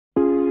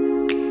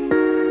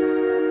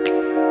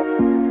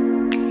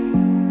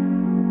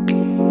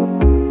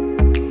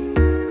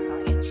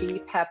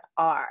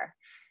GPEP-R.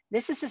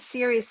 This is a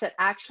series that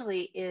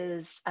actually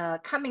is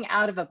coming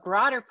out of a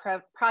broader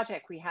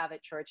project we have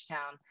at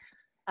Georgetown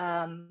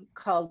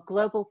called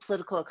Global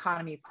Political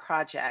Economy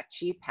Project,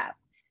 GPEP.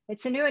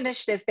 It's a new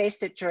initiative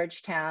based at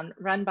Georgetown,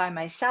 run by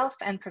myself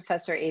and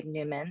Professor Abe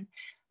Newman,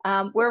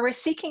 where we're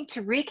seeking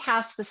to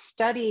recast the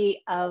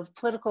study of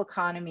political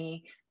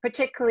economy,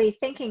 particularly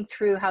thinking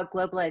through how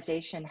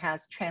globalization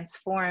has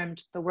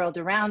transformed the world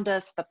around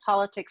us, the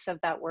politics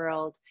of that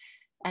world,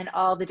 and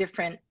all the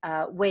different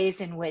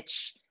ways in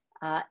which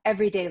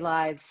everyday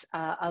lives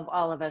of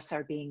all of us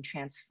are being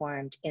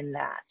transformed in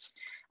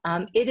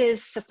that. It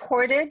is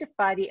supported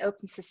by the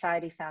Open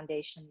Society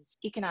Foundation's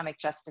Economic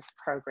Justice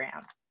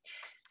Program.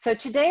 So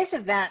today's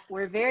event,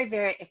 we're very,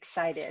 very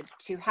excited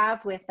to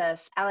have with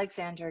us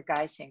Alexandra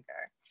Guisinger.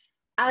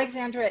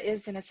 Alexandra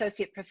is an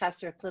associate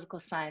professor of political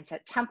science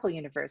at Temple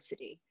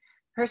University.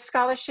 Her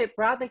scholarship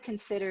broadly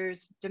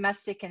considers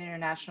domestic and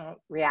international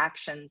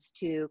reactions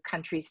to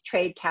countries'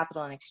 trade,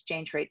 capital, and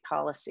exchange rate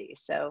policy,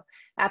 so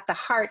at the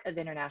heart of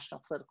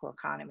international political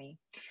economy.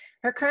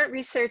 Her current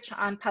research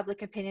on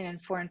public opinion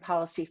and foreign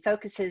policy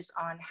focuses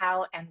on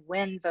how and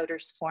when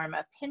voters form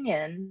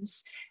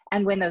opinions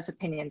and when those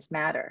opinions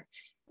matter.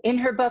 In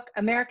her book,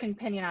 American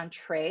Opinion on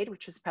Trade,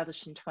 which was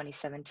published in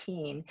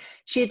 2017,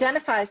 she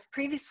identifies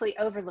previously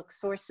overlooked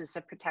sources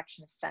of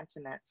protectionist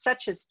sentiment,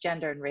 such as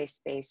gender and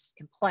race-based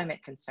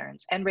employment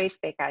concerns and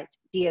race-based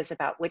ideas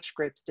about which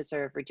groups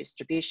deserve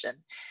redistribution.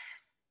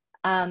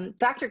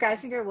 Dr.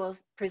 Guisinger will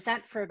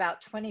present for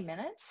about 20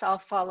 minutes. I'll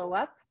follow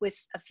up with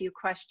a few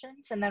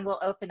questions, and then we'll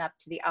open up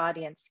to the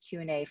audience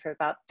Q&A for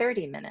about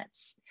 30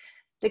 minutes.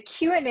 The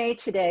Q&A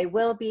today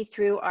will be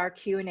through our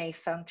Q&A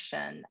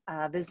function,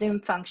 the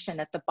Zoom function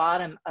at the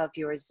bottom of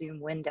your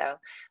Zoom window.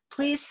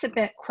 Please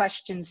submit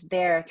questions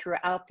there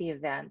throughout the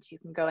event. You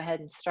can go ahead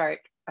and start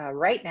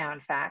right now,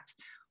 in fact.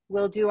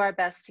 We'll do our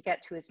best to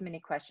get to as many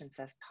questions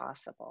as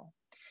possible.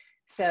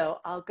 So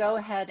I'll go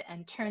ahead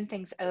and turn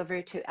things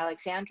over to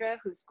Alexandra,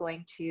 who's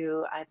going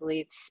to, I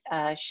believe,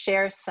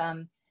 share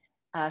some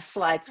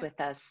slides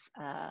with us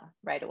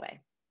right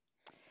away.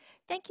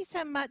 Thank you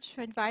so much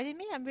for inviting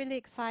me. I'm really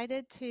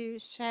excited to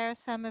share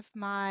some of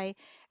my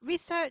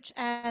research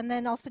and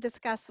then also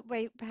discuss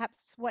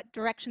perhaps what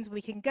directions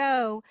we can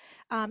go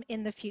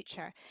in the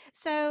future.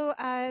 So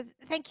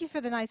thank you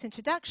for the nice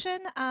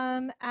introduction.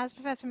 As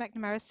Professor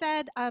McNamara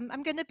said,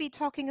 I'm going to be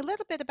talking a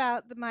little bit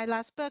about my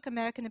last book,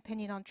 American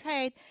Opinion on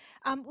Trade,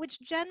 which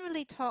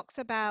generally talks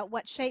about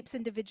what shapes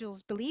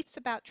individuals' beliefs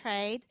about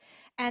trade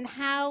and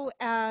how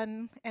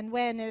and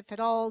when, if at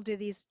all, do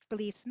these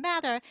beliefs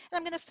matter. And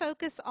I'm going to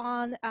focus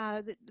on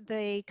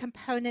the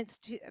components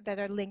that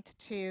are linked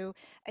to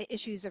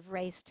issues of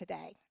race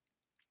today.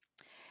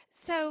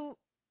 So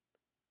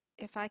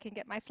if I can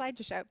get my slide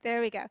to show.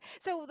 There we go.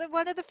 So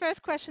one of the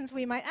first questions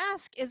we might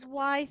ask is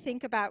why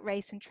think about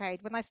race and trade?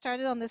 When I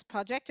started on this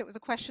project, it was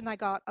a question I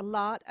got a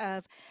lot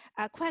of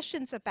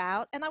questions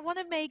about, and I want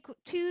to make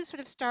two sort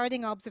of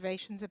starting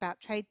observations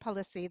about trade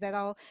policy that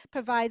I'll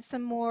provide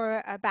some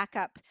more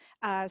backup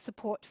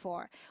support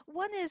for.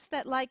 One is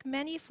that like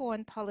many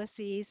foreign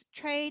policies,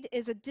 trade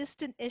is a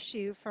distant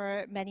issue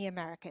for many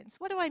Americans.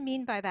 What do I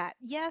mean by that?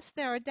 Yes,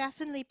 there are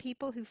definitely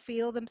people who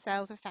feel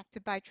themselves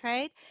affected by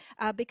trade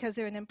because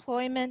they're an employment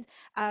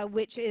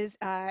which is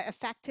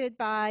affected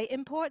by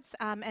imports,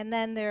 and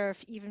then there are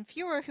even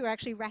fewer who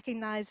actually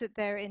recognize that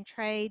they're in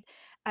trade,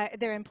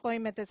 their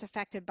employment is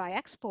affected by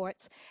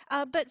exports.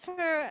 But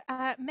for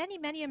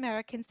many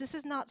Americans, this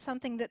is not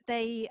something that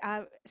they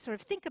sort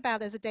of think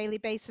about as a daily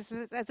basis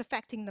as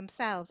affecting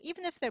themselves.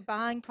 Even if they're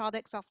buying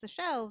products off the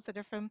shelves that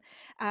are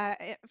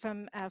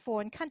from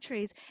foreign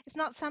countries, it's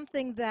not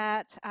something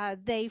that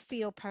they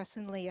feel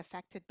personally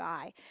affected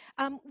by,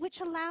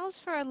 which allows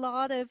for a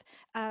lot of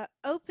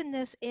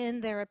openness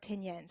in their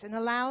opinions and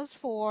allows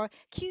for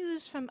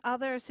cues from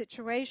other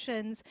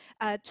situations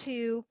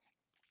to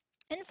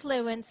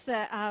influence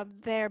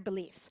their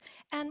beliefs.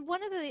 And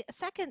one of the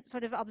second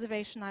sort of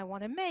observation I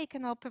want to make,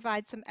 and I'll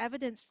provide some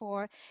evidence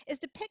for, is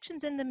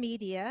depictions in the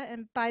media.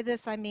 And by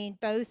this, I mean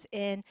both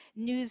in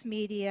news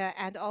media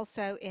and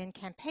also in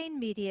campaign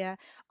media,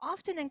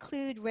 often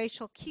include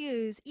racial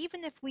cues,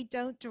 even if we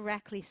don't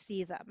directly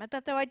see them.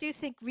 But though I do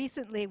think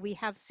recently we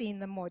have seen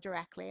them more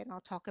directly, and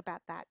I'll talk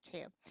about that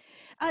too.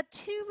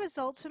 Two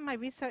results from my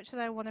research that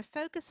I want to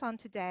focus on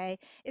today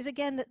is,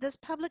 again, that this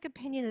public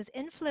opinion is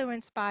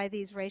influenced by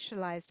these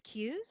racialized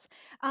cues.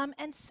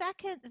 And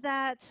second,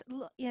 that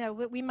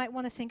what we might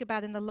want to think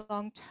about in the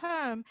long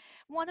term,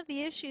 one of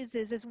the issues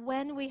is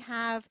when we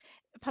have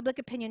public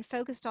opinion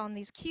focused on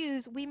these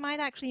cues, we might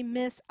actually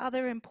miss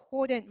other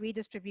important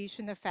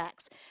redistribution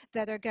effects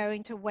that are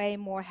going to weigh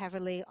more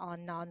heavily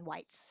on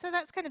non-whites. So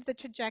that's kind of the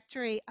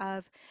trajectory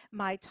of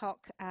my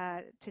talk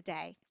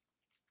today.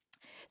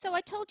 So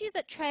I told you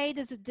that trade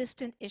is a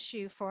distant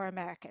issue for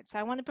Americans. So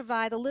I want to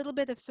provide a little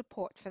bit of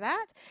support for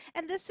that.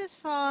 And this is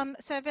from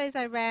surveys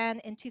I ran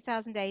in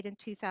 2008 and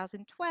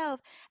 2012,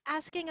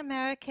 asking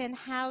American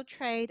how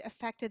trade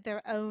affected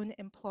their own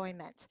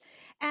employment.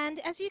 And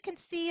as you can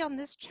see on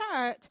this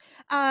chart,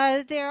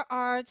 there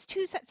are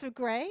two sets of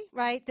gray,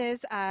 right?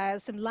 There's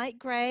some light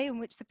gray in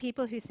which the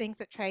people who think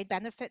that trade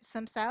benefits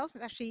themselves,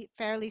 it's actually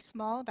fairly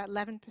small, about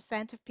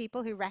 11% of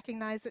people who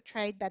recognize that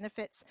trade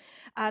benefits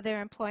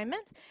their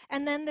employment.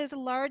 And then there's a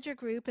larger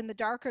group in the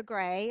darker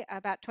gray,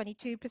 about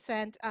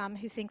 22%,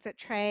 who think that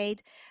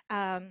trade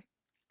um,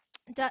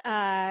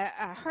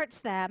 hurts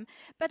them,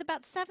 but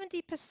about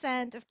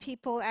 70% of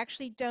people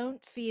actually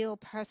don't feel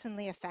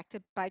personally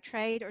affected by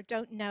trade or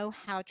don't know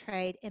how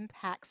trade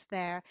impacts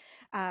their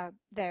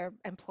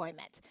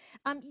employment.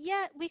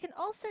 Yet we can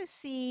also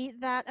see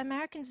that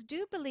Americans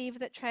do believe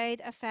that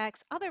trade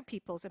affects other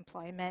people's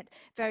employment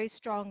very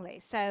strongly.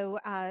 So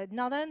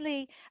not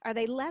only are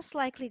they less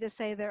likely to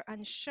say they're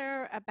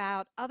unsure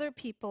about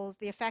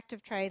the effect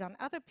of trade on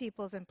other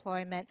people's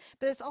employment,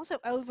 but it's also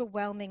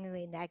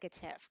overwhelmingly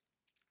negative.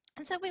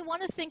 And so we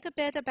want to think a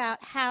bit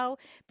about how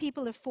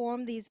people have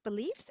formed these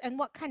beliefs and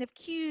what kind of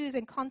cues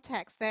and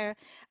context they're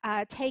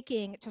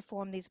taking to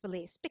form these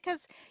beliefs.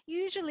 Because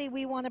usually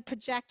we want to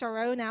project our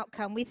own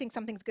outcome. We think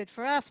something's good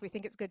for us. We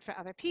think it's good for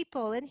other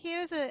people. And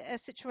here's a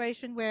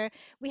situation where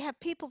we have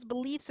people's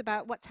beliefs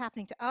about what's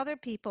happening to other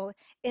people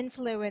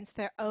influence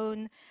their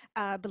own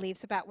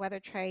beliefs about whether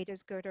trade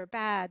is good or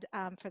bad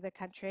for the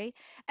country.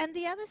 And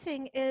the other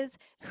thing is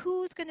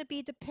who's going to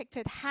be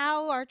depicted,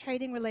 how our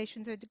trading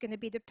relations are going to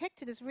be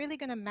depicted is really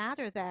going to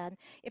matter then.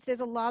 If there's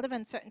a lot of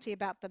uncertainty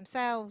about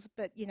themselves,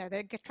 but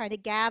they're trying to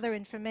gather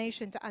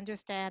information to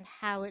understand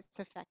how it's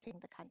affecting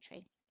the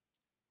country.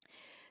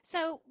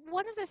 So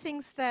one of the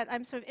things that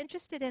I'm sort of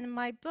interested in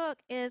my book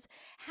is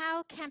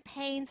how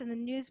campaigns and the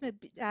news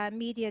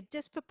media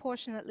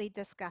disproportionately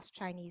discuss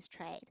Chinese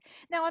trade.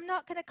 Now, I'm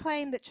not going to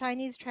claim that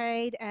Chinese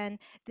trade and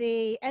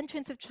the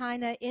entrance of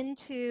China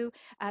into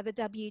the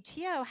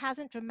WTO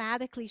hasn't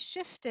dramatically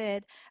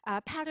shifted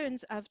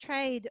patterns of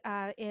trade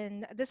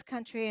in this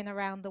country and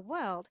around the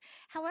world.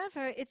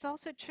 However, it's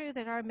also true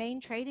that our main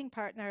trading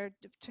partner,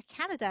 to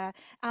Canada,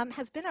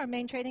 has been our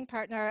main trading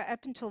partner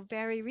up until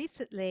very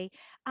recently.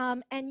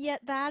 And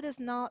yet that is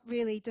not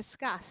really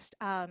discussed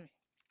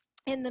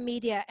in the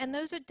media. And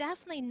those are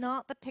definitely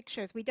not the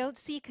pictures. We don't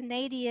see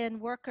Canadian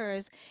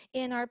workers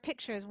in our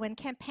pictures. When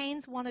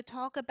campaigns want to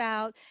talk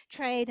about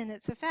trade and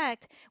its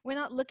effect, we're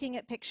not looking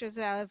at pictures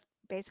of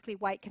basically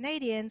white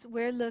Canadians.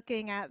 We're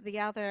looking at the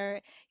other,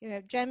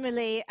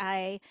 generally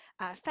a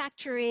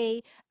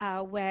factory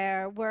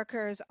where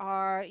workers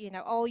are,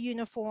 all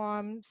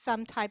uniform,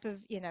 some type of,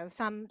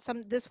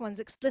 this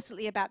one's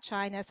explicitly about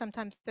China.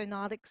 Sometimes they're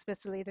not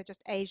explicitly, they're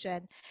just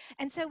Asian.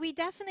 And so we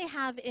definitely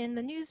have in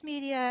the news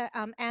media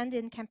and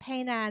in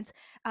campaign ads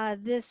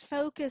this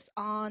focus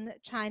on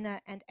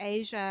China and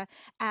Asia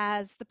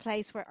as the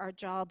place where our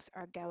jobs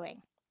are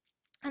going.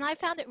 And I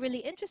found it really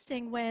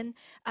interesting when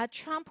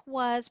Trump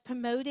was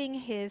promoting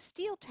his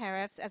steel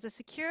tariffs as a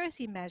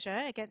security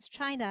measure against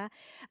China.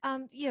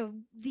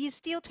 These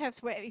steel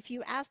tariffs were, if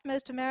you asked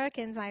most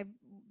Americans, I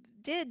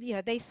did,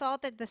 they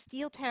thought that the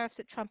steel tariffs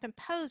that Trump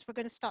imposed were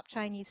going to stop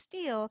Chinese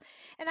steel.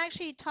 And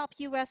actually, top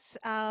US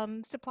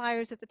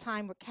suppliers at the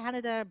time were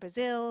Canada,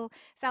 Brazil,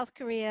 South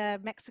Korea,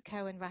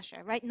 Mexico, and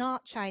Russia, right?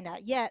 Not China.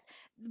 Yet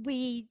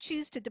we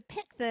choose to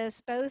depict this,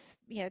 both,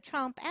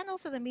 Trump and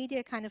also the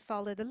media kind of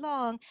followed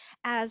along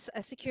as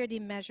a security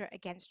measure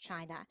against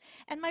China.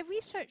 And my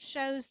research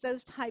shows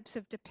those types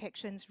of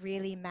depictions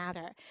really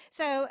matter.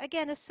 So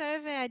again, a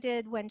survey I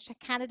did when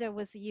Canada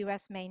was the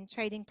US main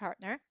trading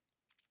partner.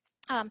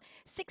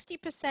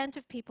 60%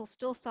 of people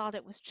still thought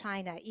it was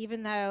China,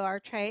 even though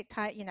our trade,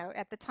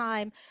 at the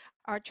time,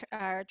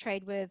 our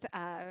trade with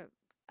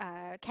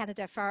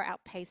Canada far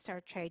outpaced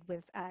our trade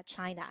with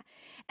China.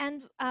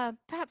 And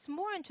perhaps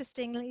more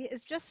interestingly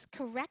is just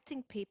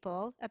correcting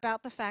people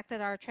about the fact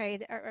that our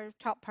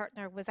top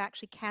partner was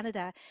actually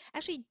Canada,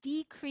 actually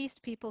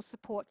decreased people's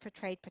support for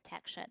trade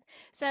protection.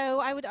 So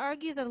I would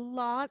argue that a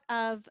lot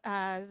of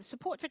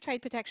support for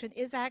trade protection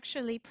is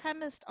actually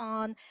premised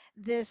on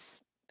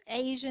this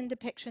Asian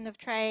depiction of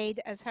trade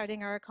as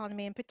hurting our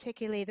economy, and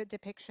particularly the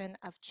depiction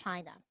of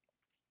China.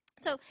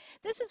 So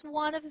this is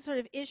one of the sort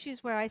of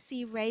issues where I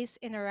see race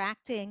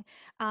interacting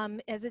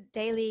as a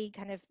daily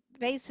kind of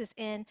basis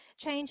in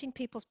changing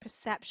people's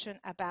perception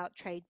about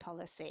trade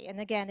policy. And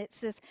again, it's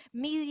this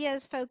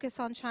media's focus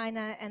on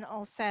China and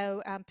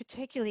also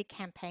particularly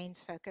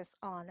campaigns focus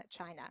on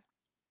China.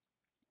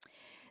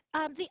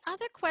 The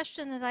other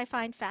question that I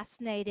find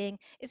fascinating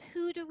is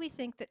who do we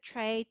think that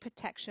trade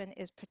protection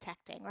is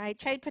protecting, right?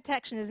 Trade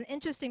protection is an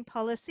interesting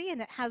policy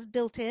and it has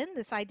built in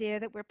this idea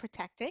that we're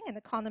protecting, and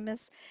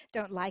economists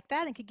don't like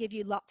that and could give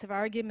you lots of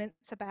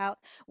arguments about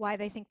why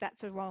they think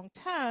that's a wrong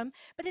term,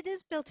 but it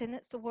is built in,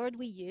 it's the word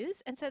we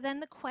use. And so then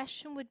the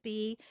question would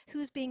be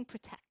who's being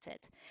protected?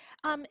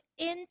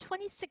 In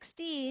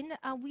 2016,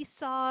 we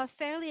saw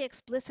fairly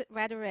explicit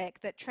rhetoric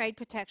that trade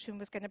protection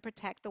was going to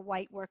protect the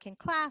white working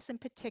class and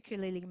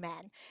particularly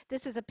men.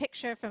 This is a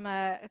picture from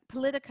a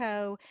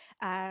Politico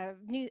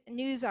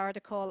news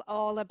article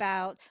all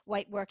about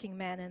white working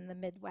men in the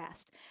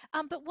Midwest.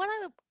 But what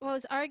I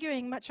was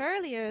arguing much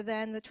earlier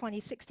than the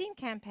 2016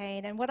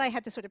 campaign, and what I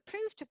had to sort of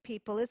prove to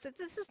people, is that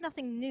this is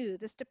nothing new.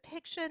 This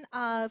depiction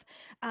of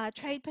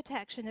trade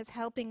protection as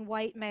helping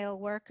white male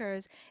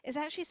workers is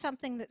actually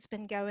something that's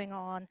been going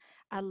on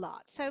a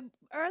lot. So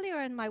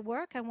earlier in my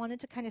work, I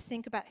wanted to kind of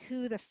think about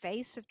who the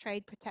face of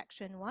trade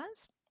protection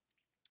was,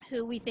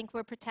 who we think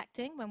we're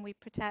protecting when we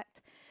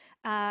protect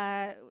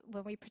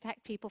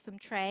people from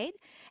trade.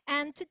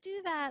 And to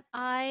do that,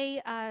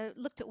 I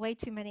looked at way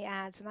too many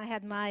ads, and I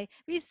had my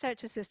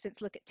research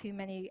assistants look at too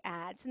many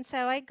ads. And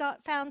so I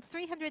found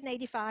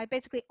 385,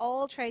 basically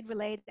all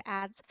trade-related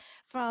ads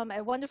from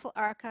a wonderful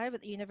archive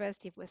at the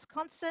University of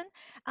Wisconsin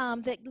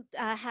that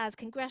has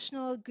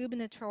congressional,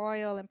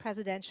 gubernatorial, and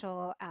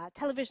presidential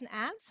television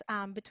ads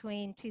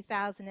between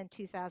 2000 and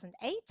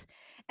 2008.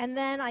 And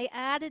then I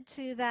added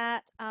to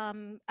that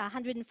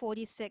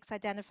 146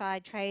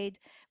 identified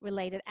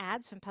trade-related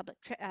ads from Public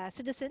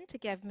Citizen to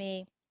give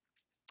me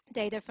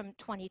data from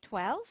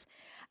 2012.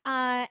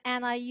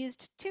 And I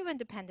used two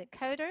independent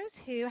coders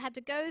who had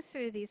to go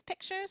through these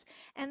pictures,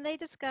 and they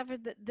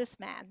discovered that this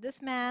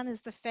man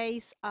is the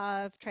face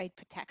of trade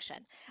protection.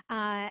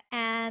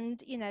 And,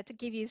 you know, to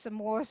give you some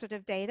more sort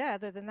of data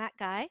other than that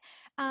guy,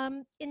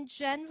 in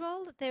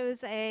general, there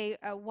was a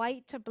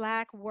white to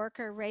black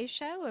worker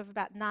ratio of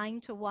about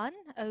 9 to 1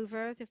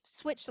 over, they've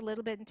switched a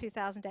little bit in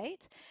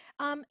 2008.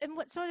 And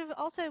what's sort of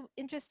also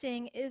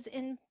interesting is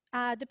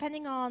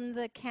depending on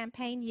the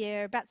campaign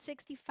year, about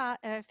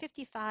 55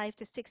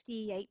 to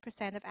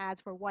 68% of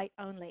ads were white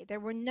only. There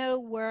were no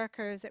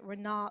workers that were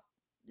not,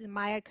 the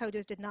Maya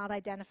coders did not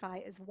identify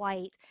as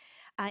white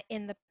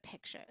in the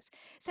pictures.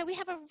 So we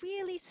have a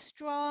really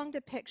strong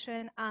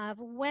depiction of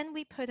when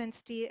we put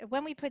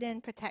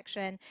in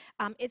protection,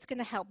 it's going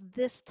to help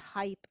this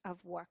type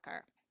of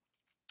worker.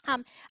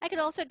 I could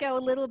also go a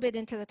little bit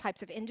into the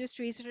types of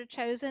industries that are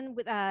chosen.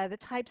 The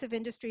types of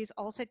industries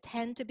also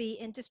tend to be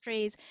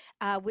industries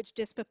which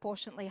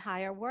disproportionately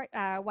hire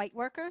white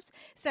workers.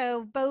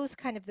 So both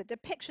kind of the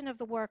depiction of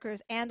the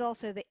workers and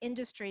also the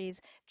industries,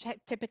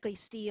 typically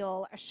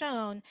steel are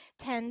shown,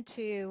 tend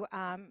to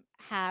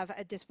have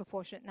a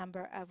disproportionate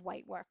number of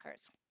white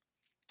workers.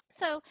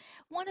 So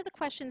one of the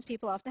questions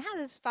people often have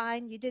is,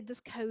 fine, you did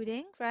this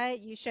coding, right?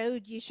 You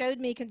showed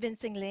me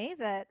convincingly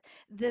that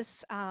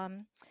this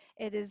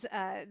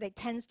they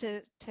tends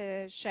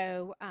to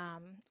show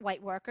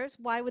white workers.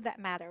 Why would that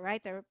matter,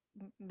 right? They're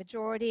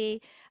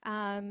majority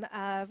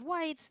of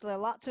whites. There are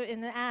lots of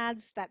in the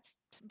ads. That's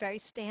very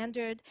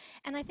standard.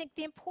 And I think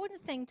the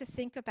important thing to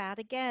think about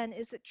again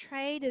is that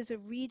trade is a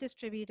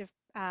redistributive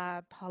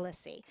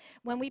policy.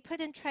 When we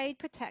put in trade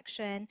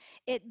protection,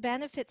 it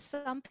benefits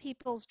some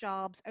people's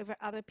jobs over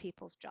other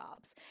people's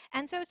jobs.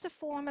 And so it's a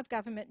form of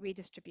government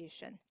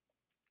redistribution.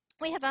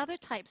 We have other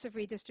types of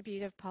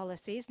redistributive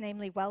policies,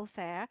 namely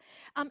welfare,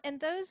 and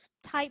those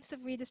types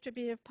of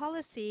redistributive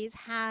policies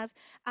have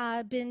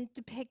been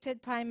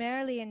depicted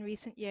primarily in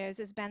recent years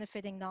as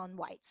benefiting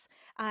non-whites.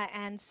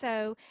 And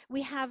so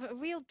we have a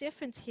real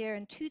difference here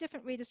in two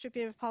different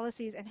redistributive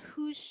policies and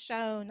who's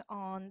shown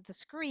on the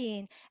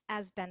screen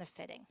as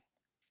benefiting.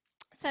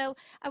 So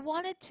I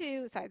wanted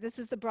to, sorry, this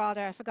is the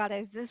broader, I forgot,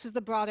 this is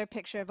the broader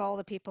picture of all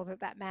the people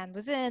that man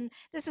was in.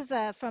 This is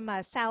from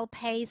Sal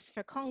Pace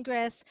for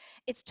Congress.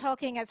 It's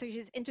talking, as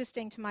is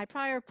interesting to my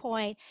prior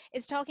point,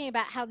 it's talking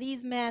about how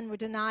these men were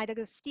denied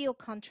a steel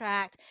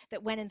contract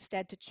that went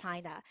instead to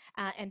China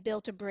and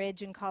built a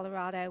bridge in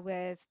Colorado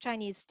with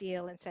Chinese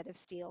steel instead of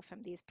steel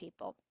from these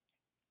people.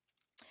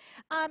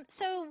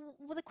 So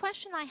the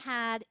question I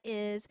had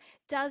is,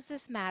 does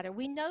this matter?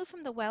 We know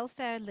from the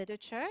welfare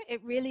literature,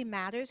 it really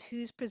matters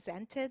who's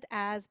presented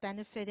as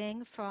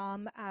benefiting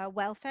from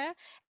welfare,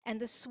 and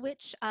the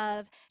switch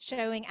of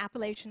showing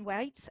Appalachian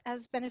whites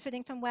as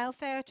benefiting from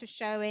welfare to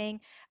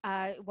showing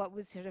what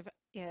was sort of,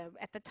 you know,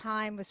 at the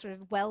time was sort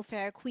of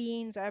welfare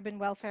queens, urban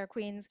welfare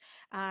queens,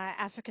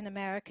 African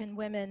American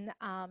women,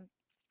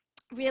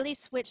 really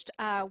switched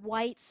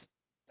whites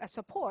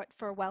support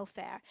for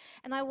welfare.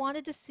 And I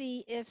wanted to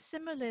see if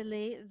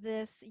similarly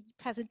this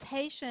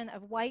presentation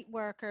of white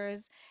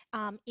workers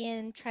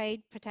in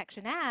trade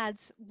protection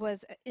ads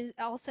was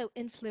also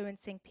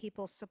influencing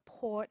people's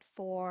support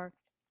for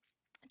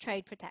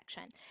trade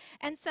protection.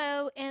 And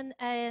so in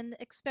an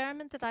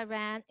experiment that I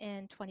ran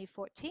in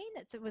 2014,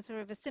 it was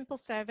sort of a simple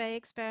survey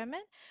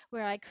experiment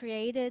where I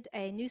created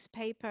a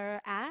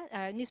newspaper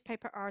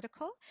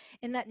article.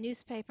 In that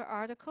newspaper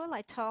article,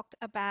 I talked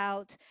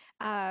about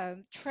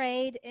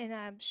trade in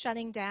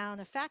shutting down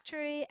a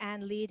factory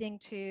and leading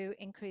to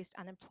increased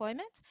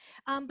unemployment.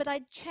 But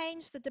I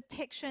changed the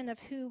depiction of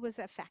who was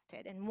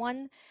affected. In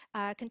one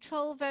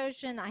control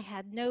version, I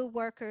had no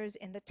workers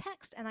in the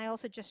text, and I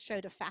also just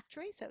showed a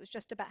factory. So it was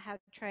just about how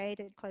trade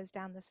had closed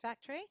down this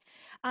factory.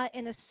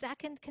 In a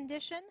second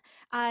condition,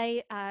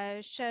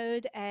 I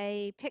showed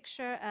a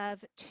picture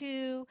of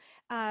two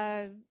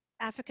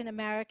African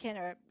American,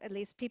 or at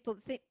least people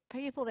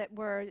that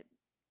were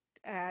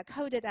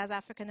coded as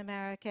African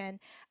American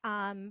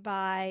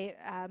by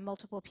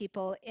multiple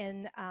people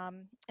in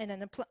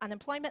an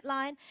unemployment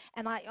line.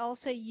 And I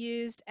also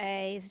used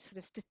a sort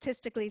of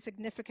statistically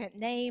significant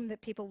name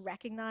that people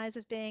recognize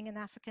as being an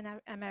African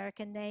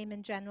American name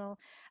in general,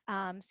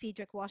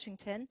 Cedric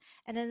Washington.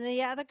 And in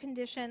the other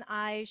condition,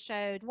 I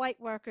showed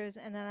white workers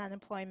in an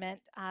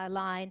unemployment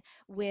line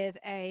with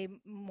a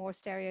more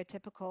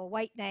stereotypical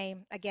white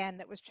name, again,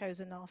 that was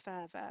chosen off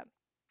of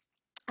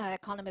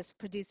economists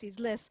produce these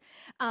lists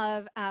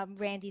of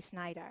Randy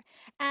Snyder.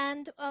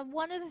 And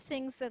one of the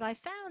things that I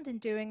found in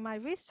doing my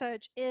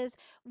research is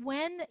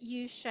when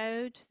you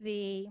showed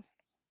the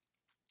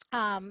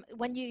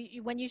when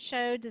you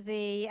showed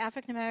the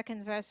African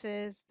Americans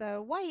versus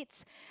the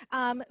whites,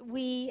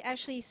 we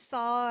actually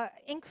saw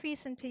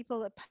increase in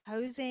people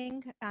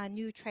opposing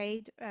new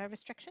trade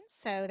restrictions.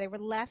 So they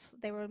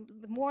were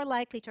more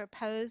likely to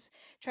oppose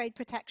trade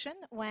protection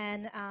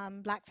when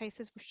black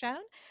faces were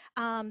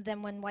shown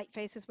than when white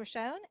faces were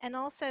shown, and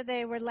also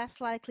they were less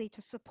likely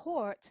to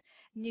support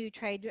new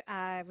trade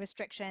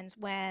restrictions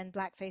when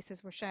black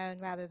faces were shown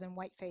rather than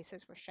white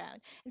faces were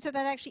shown. And so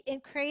that actually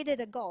it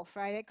created a gulf,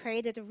 right? It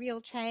created a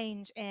real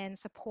change in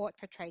support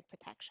for trade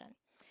protection.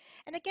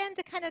 And again,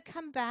 to kind of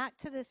come back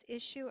to this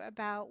issue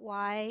about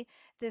why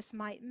this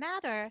might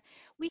matter,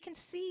 we can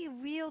see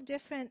real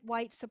different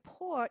white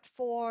support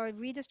for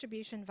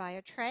redistribution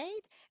via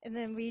trade and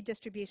then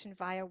redistribution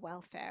via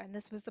welfare. And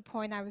this was the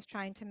point I was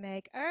trying to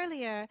make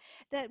earlier,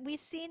 that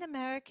we've seen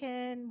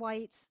American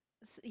whites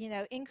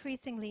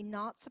increasingly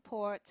not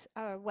support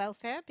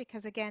welfare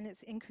because, again,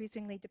 it's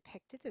increasingly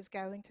depicted as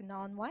going to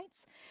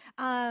non-whites.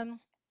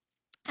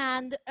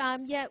 And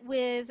yet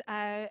with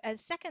a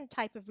second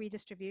type of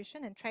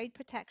redistribution and trade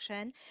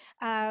protection,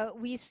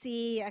 we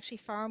see actually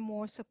far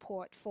more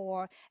support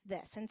for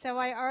this. And so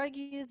I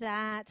argue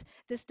that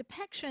this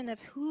depiction of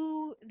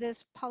who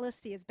this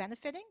policy is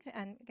benefiting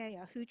and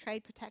who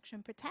trade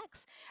protection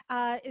protects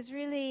is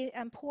really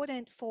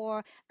important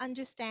for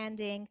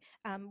understanding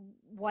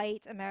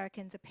white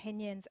Americans'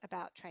 opinions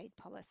about trade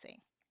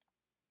policy.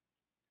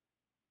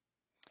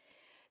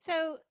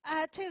 So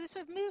to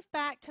sort of move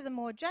back to the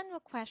more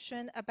general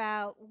question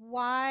about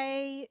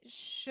why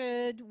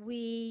should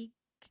we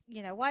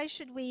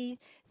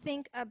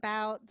think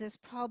about this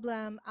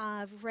problem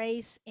of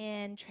race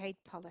in trade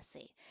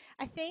policy?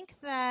 I think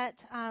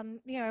that,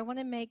 I want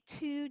to make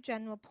two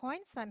general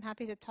points that I'm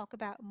happy to talk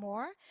about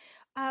more.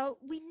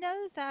 We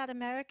know that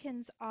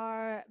Americans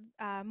are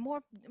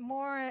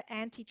more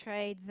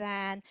anti-trade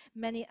than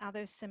many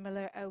other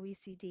similar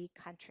OECD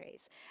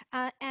countries.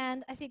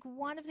 And I think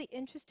one of the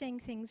interesting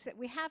things that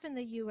we have in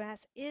the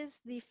US is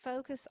the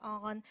focus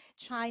on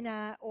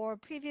China, or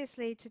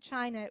previously to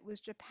China, it was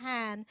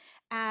Japan,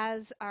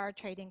 as our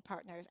trading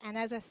partners and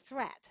as a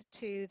threat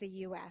to the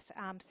US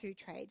through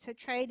trade. So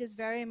trade is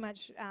very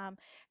much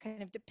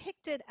kind of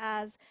depicted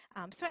as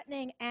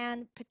threatening,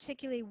 and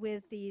particularly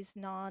with these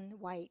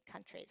non-white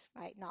countries,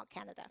 right, not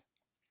Canada.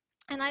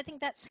 And I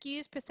think that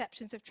skews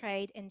perceptions of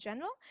trade in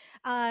general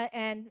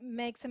and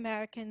makes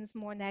Americans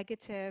more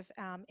negative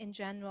in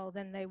general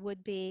than they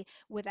would be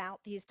without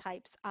these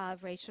types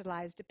of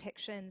racialized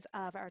depictions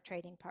of our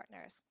trading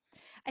partners.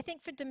 I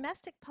think for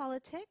domestic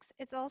politics,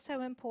 it's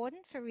also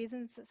important for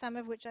reasons, some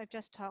of which I've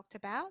just talked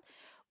about.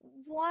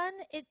 One,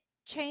 it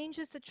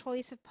changes the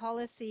choice of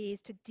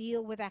policies to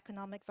deal with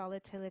economic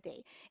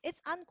volatility.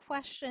 It's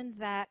unquestioned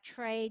that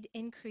trade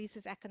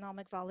increases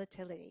economic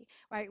volatility,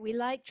 right? We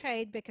like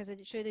trade because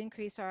it should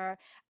increase our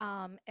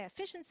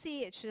efficiency,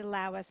 it should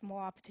allow us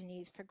more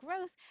opportunities for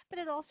growth, but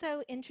it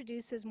also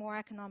introduces more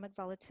economic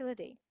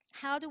volatility.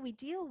 How do we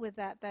deal with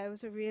that, though,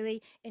 is a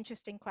really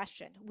interesting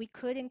question. We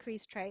could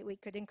increase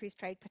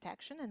trade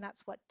protection, and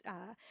that's what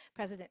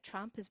President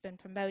Trump has been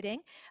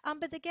promoting.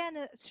 But again,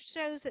 it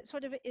shows that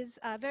sort of is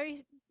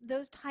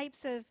those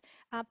types of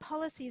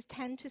policies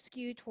tend to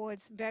skew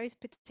towards very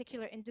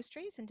particular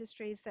industries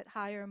that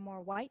hire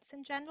more whites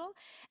in general.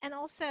 And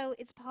also,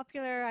 it's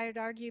popular, I would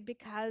argue,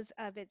 because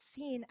of it's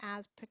seen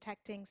as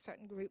protecting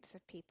certain groups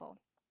of people.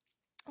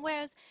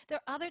 Whereas there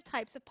are other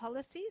types of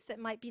policies that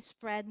might be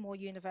spread more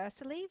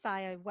universally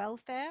via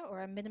welfare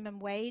or a minimum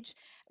wage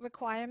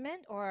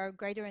requirement or a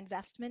greater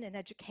investment in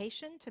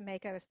education to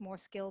make a more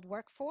skilled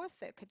workforce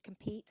that could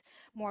compete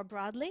more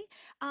broadly.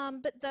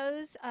 But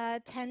those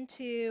tend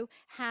to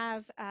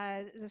have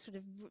the sort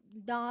of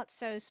not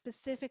so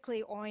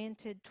specifically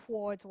oriented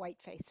towards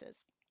white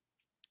faces.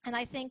 And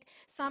I think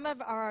some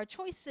of our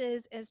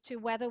choices as to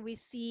whether we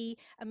see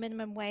a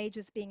minimum wage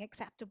as being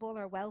acceptable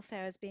or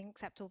welfare as being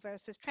acceptable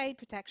versus trade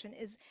protection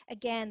is,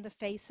 again, the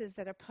faces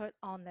that are put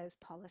on those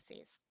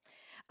policies.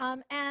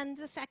 And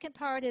the second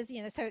part is,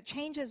 so it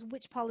changes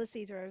which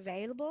policies are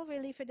available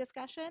really for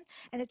discussion,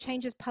 and it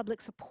changes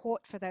public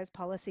support for those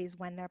policies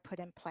when they're put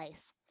in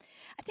place.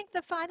 I think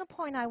the final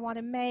point I want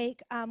to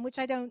make, which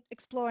I don't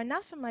explore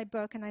enough in my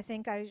book, and I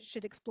think I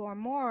should explore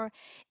more,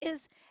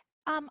 is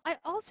I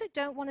also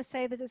don't want to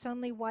say that it's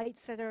only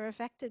whites that are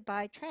affected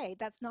by trade.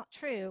 That's not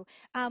true.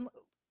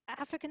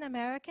 African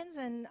Americans,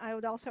 and I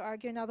would also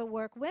argue in other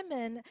work,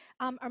 women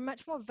are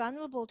much more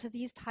vulnerable to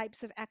these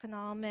types of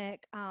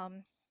economic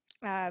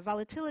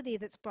volatility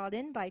that's brought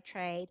in by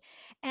trade.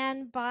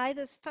 And by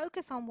this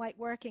focus on white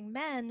working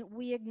men,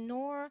 we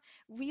ignore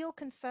real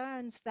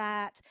concerns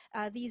that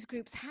these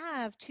groups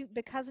have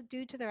because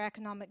due to their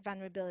economic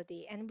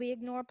vulnerability. And we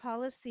ignore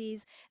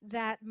policies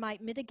that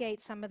might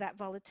mitigate some of that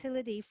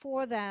volatility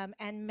for them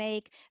and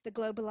make the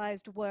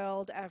globalized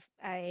world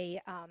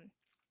a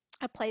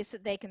place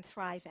that they can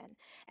thrive in.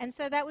 And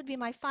so that would be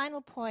my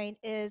final point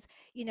is,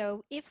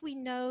 if we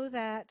know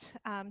that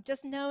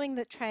just knowing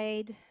that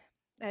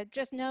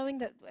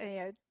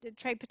the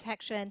trade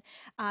protection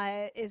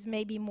is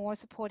maybe more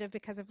supportive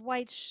because of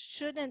whites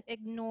shouldn't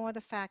ignore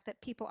the fact that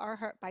people are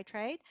hurt by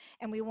trade,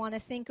 and we want to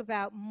think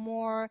about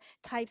more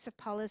types of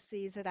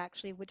policies that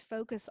actually would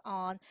focus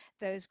on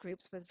those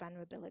groups with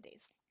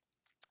vulnerabilities.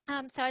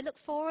 So I look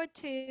forward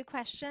to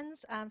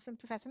questions from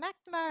Professor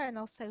McNamara and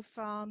also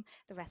from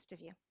the rest of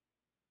you.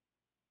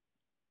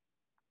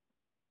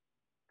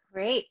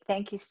 Great.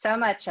 Thank you so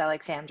much,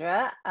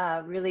 Alexandra.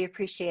 Really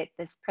appreciate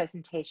this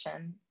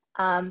presentation.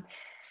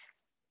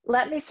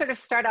 Let me sort of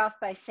start off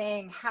by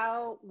saying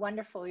how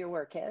wonderful your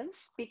work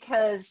is,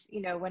 because,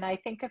 when I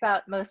think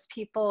about most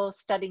people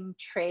studying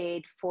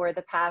trade for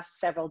the past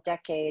several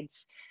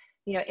decades,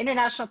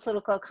 international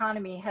political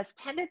economy has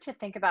tended to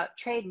think about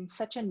trade in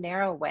such a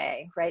narrow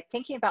way, right?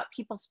 Thinking about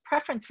people's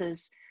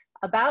preferences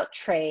about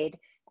trade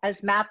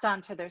as mapped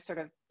onto their sort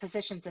of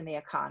positions in the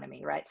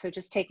economy, right? So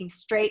just taking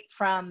straight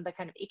from the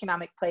kind of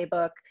economic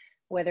playbook,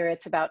 whether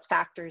it's about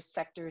factors,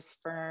 sectors,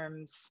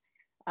 firms,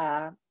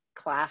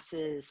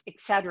 classes, et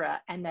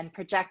cetera, and then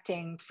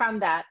projecting from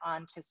that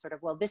onto sort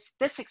of, well,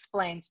 this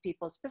explains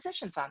people's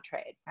positions on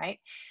trade, right?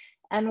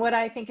 And what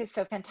I think is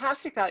so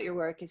fantastic about your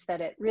work is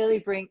that it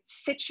really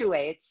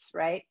situates,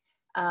 right,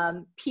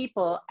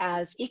 people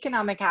as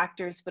economic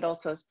actors, but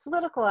also as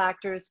political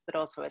actors, but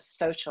also as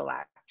social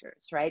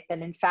actors, right? That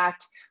in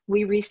fact,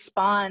 we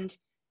respond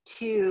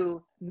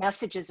to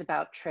messages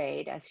about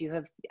trade, as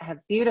you have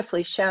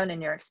beautifully shown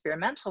in your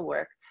experimental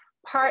work,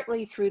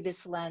 partly through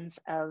this lens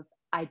of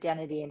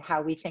identity and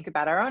how we think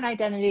about our own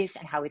identities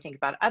and how we think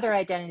about other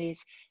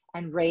identities,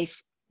 and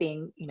race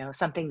being,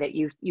 something that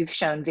you've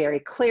shown very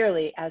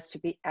clearly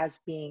as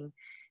being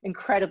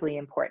incredibly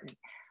important.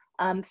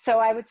 So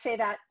I would say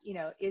that,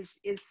 is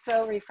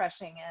so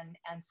refreshing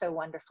and so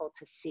wonderful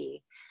to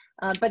see.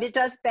 But it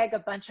does beg a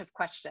bunch of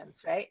questions,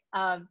 right?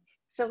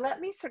 So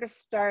let me sort of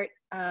start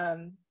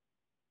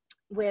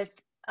with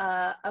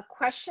a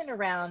question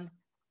around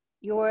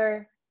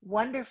your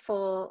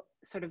wonderful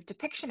sort of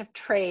depiction of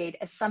trade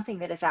as something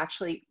that is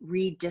actually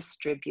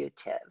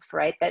redistributive,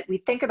 right? That we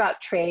think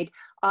about trade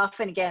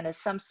often, again, as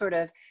some sort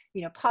of,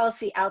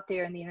 policy out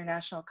there in the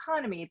international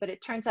economy, but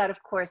it turns out,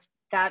 of course,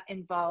 that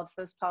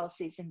those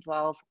policies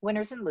involve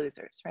winners and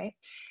losers, right?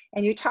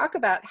 And you talk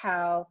about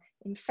how,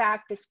 in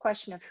fact, this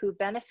question of who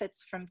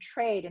benefits from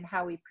trade and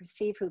how we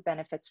perceive who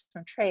benefits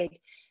from trade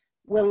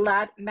will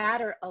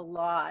matter a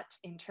lot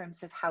in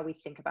terms of how we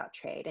think about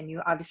trade. And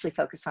you obviously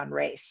focus on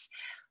race.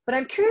 But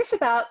I'm curious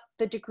about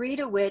the degree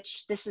to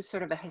which this is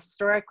sort of a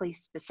historically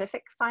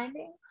specific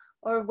finding,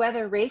 or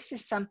whether race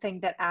is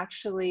something that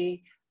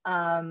actually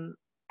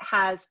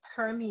has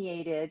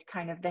permeated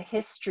kind of the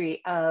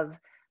history of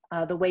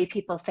the way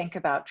people think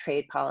about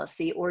trade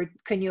policy. Or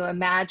can you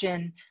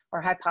imagine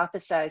or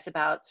hypothesize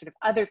about sort of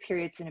other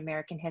periods in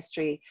American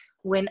history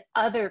when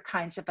other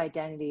kinds of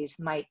identities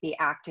might be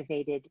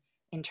activated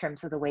in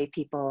terms of the way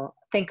people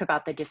think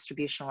about the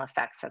distributional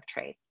effects of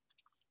trade?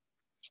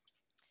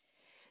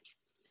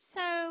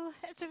 So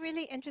it's a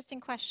really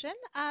interesting question.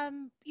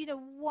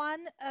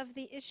 One of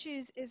the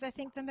issues is, I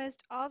think, the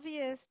most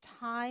obvious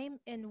time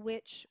in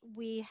which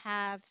we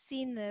have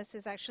seen this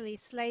is actually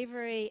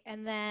slavery,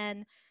 and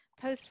then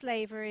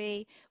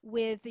post-slavery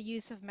with the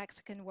use of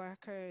Mexican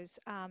workers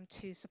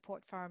to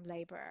support farm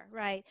labor,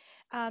 right?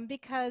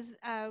 Because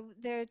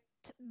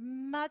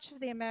much of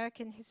the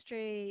American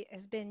history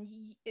has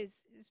been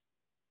is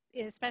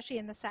especially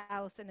in the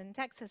South and in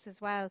Texas as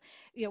well,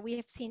 we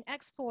have seen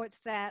exports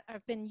that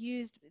have been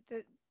used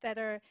that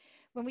are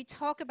when we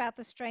talk about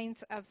the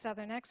strength of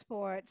Southern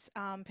exports,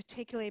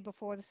 particularly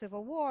before the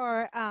Civil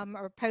War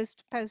or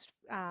post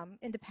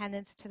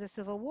independence to the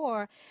Civil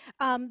War,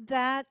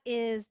 that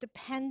is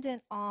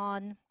dependent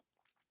on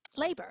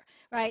labor,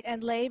 right?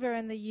 And labor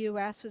in the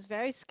US was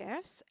very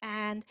scarce.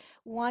 And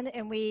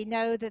we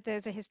know that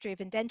there's a history of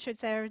indentured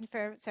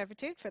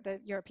servitude for the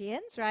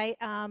Europeans, right?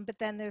 But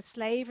then there's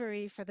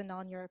slavery for the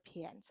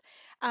non-Europeans.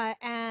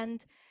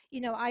 And,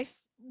 you know,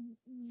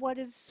 what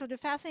is sort of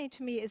fascinating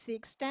to me is the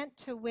extent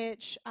to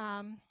which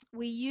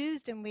we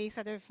used and we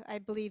sort of, I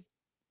believe,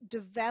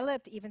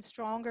 developed even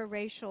stronger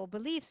racial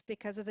beliefs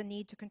because of the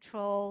need to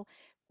control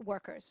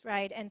workers,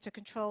 right? And to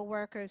control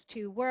workers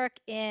to work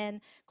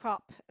in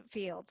crop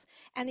fields.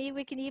 And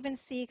we can even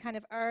see kind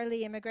of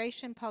early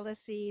immigration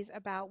policies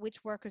about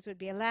which workers would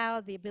be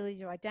allowed, the ability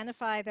to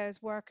identify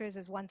those workers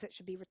as ones that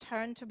should be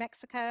returned to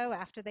Mexico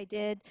after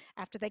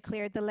they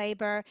cleared the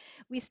labor.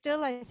 We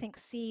still, I think,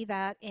 see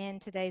that in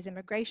today's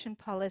immigration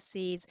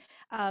policies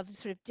of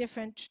sort of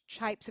different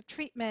types of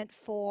treatment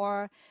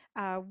for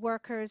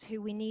workers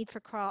who we need for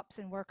crops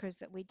and workers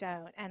that we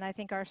don't. And I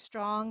think our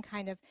strong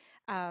kind of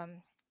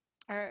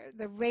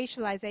the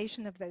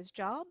racialization of those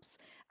jobs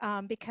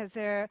because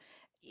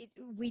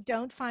we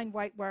don't find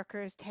white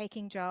workers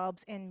taking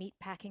jobs in meat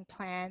packing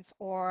plants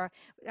or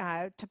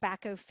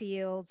tobacco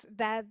fields.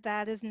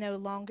 That is no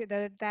longer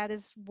that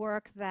is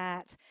work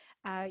that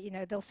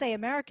they'll say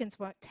Americans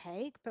won't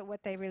take, but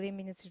what they really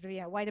mean is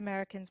white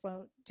Americans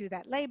won't do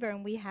that labor.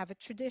 And we have a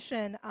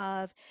tradition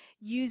of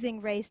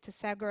using race to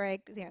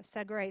segregate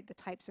the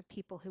types of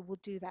people who will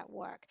do that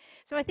work.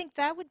 So I think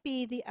that would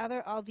be the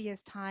other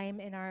obvious time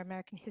in our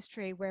American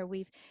history where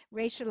we've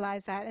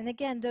racialized that. And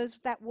again,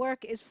 that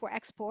work is for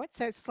export,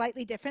 so it's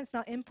slightly different. It's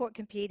not import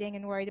competing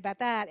and worried about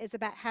that. It's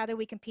about how do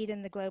we compete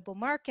in the global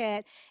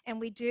market, and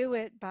we do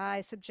it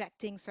by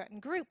subjecting certain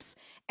groups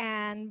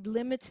and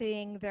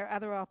limiting their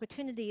other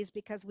opportunities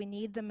because we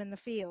need them in the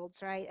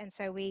fields, right? And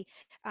so we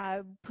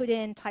put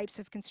in types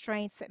of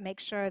constraints that make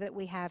sure that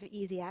we have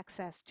easy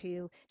access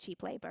to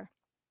cheap labor.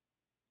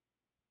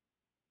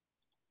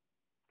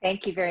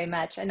 Thank you very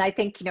much. And I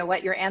think,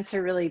 what your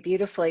answer really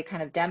beautifully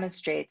kind of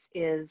demonstrates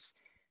is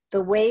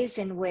the ways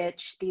in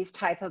which these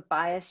type of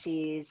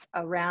biases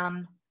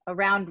around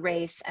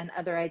race and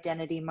other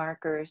identity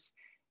markers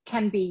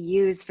can be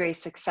used very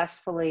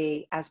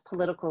successfully as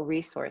political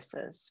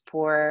resources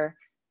for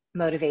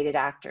motivated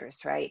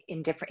actors, right?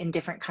 In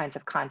different kinds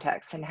of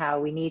contexts, and how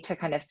we need to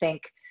kind of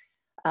think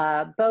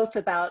both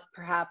about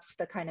perhaps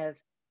the kind of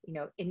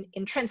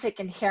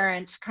intrinsic,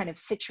 inherent kind of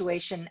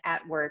situation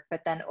at work,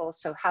 but then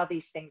also how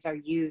these things are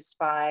used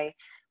by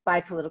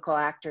political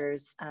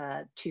actors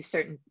to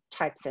certain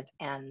types of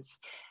ends.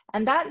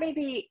 And that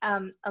maybe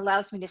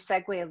allows me to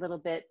segue a little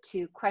bit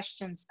to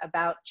questions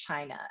about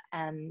China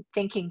and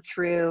thinking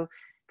through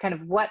kind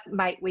of what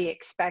might we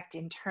expect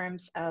in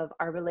terms of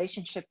our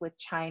relationship with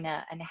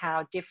China and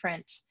how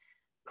different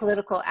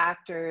political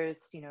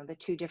actors, the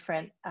two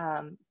different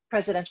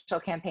presidential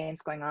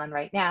campaigns going on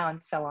right now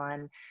and so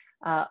on,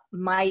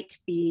 might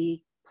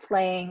be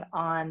playing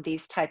on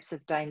these types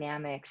of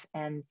dynamics.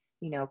 And,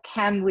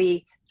 can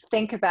we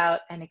think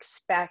about and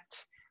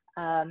expect,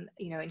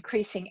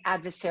 increasing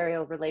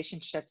adversarial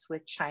relationships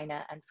with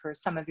China, and for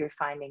some of your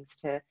findings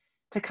to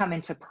come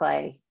into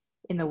play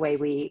in the way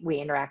we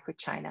interact with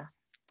China?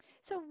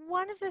 So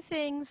one of the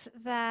things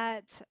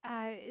that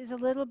is a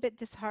little bit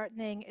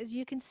disheartening is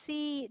you can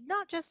see,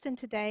 not just in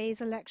today's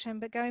election,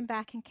 but going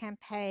back in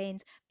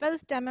campaigns,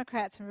 both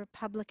Democrats and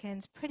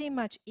Republicans pretty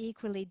much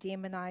equally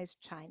demonized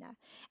China.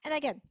 And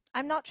again,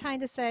 I'm not trying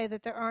to say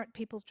that there aren't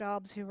people's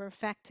jobs who were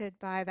affected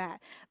by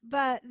that,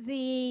 but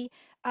the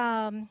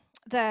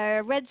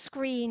red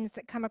screens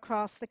that come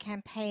across the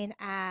campaign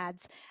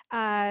ads,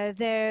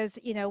 there's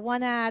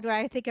one ad where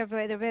I think of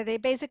where they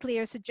basically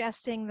are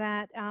suggesting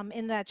that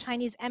in the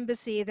Chinese embassy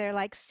they're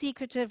like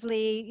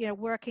secretively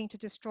working to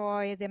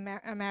destroy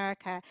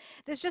America.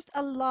 There's just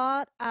a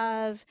lot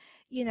of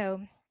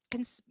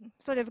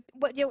sort of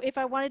what if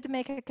I wanted to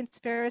make a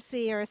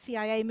conspiracy or a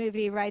CIA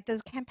movie, right?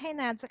 Those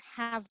campaign ads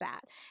have that,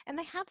 and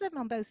they have them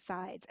on both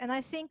sides. And I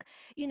think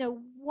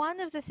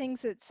one of the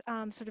things that's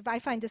sort of I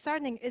find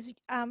disheartening is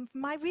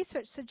my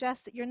research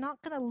suggests that you're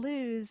not going to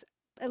lose,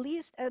 at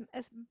least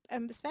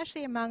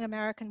especially among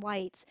American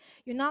whites,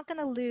 you're not going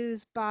to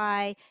lose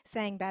by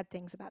saying bad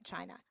things about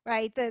China,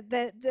 right?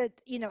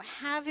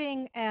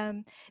 Having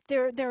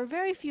there are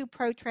very few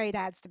pro-trade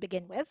ads to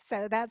begin with,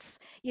 so that's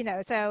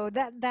so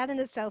that in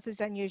itself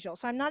is unusual.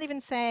 So I'm not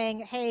even saying,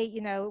 hey,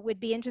 it would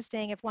be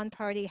interesting if one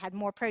party had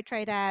more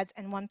pro-trade ads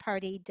and one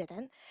party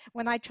didn't.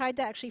 When I tried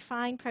to actually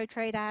find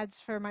pro-trade ads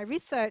for my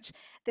research,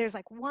 there's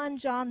like one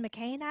John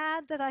McCain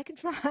ad that I could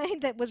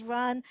find that was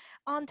run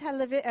on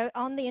television,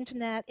 on the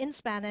internet in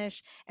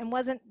Spanish, and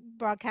wasn't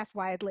broadcast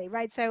widely,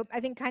 right? So I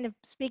think kind of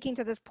speaking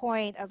to this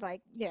point of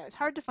like, it's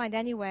hard to find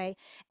anyway.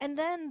 And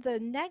then the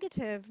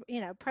negative,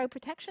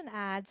 pro-protection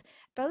ads,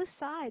 both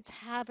sides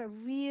have a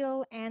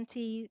real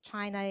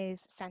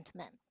anti-Chinese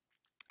sentiment.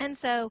 And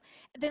so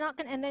they're not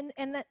going to,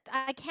 and that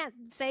I can't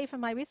say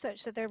from my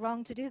research that they're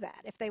wrong to do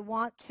that. If they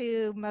want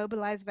to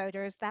mobilize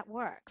voters, that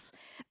works,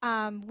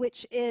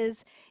 which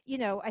is,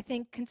 I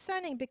think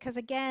concerning because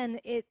again,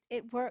 it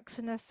works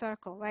in a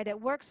circle, right? It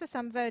works for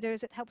some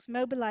voters, it helps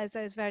mobilize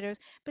those voters,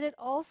 but it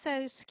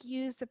also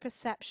skews the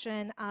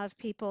perception of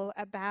people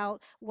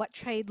about what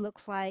trade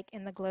looks like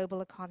in the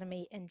global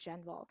economy in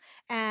general,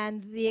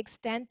 and the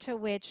extent to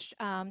which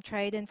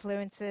trade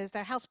influences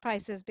their house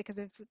prices because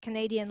of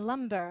Canadian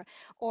lumber,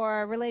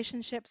 or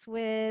relationships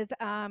with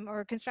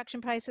or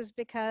construction prices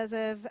because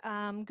of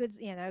goods,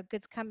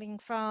 goods coming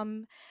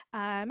from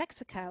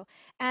Mexico.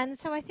 And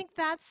so I think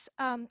that's,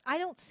 I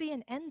don't see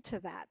an end to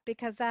that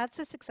because that's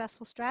a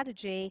successful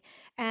strategy.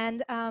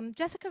 And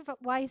Jessica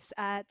Weiss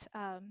at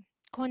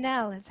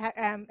Cornell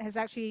has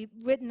actually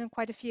written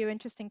quite a few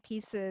interesting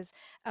pieces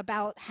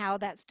about how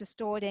that's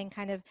distorting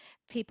kind of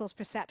people's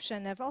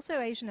perception of also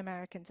Asian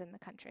Americans in the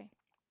country.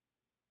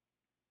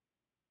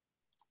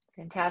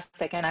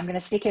 Fantastic. And I'm going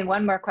to sneak in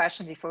one more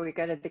question before we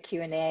go to the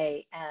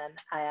Q&A,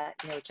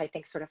 and which I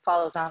think sort of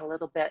follows on a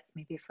little bit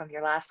maybe from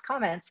your last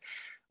comments,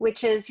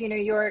 which is,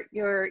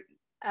 your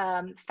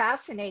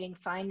fascinating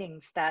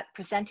findings that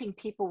presenting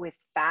people with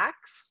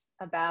facts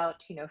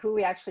about, who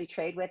we actually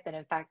trade with, and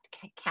in fact,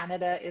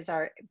 Canada is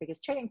our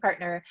biggest trading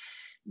partner,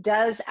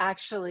 does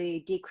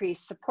actually decrease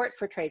support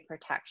for trade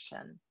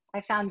protection.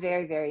 I found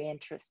very, very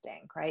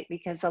interesting, right?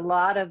 Because a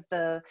lot of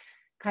the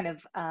kind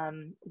of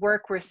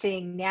work we're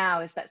seeing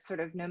now is that sort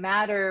of no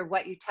matter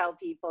what you tell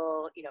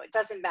people, it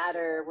doesn't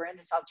matter, we're in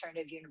this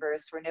alternative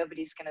universe where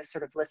nobody's going to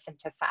sort of listen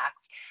to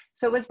facts.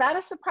 So was that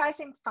a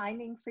surprising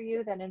finding for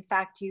you, that in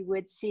fact you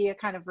would see a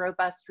kind of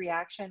robust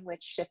reaction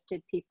which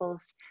shifted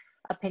people's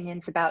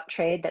opinions about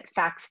trade, that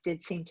facts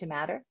did seem to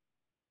matter?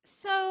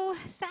 So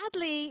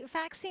sadly,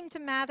 facts seem to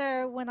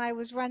matter when I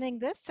was running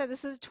this. So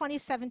this is a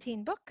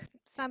 2017 book.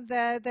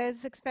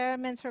 Those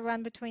experiments were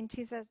run between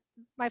 2000.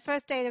 My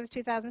first data was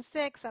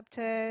 2006 up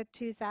to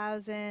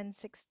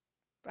 2006.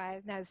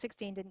 No,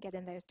 16 didn't get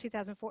in there. It's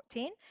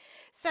 2014.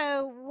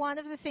 So one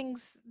of the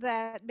things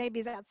that maybe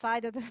is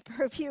outside of the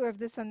purview of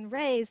this on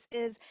race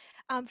is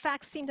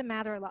facts seem to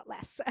matter a lot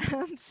less.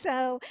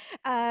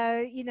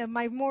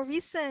 My more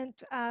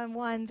recent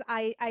ones,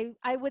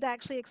 I would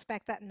actually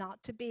expect that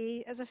not to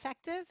be as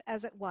effective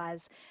as it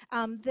was.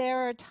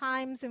 There are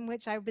times in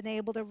which I've been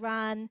able to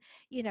run,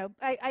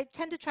 I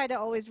tend to try to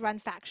always run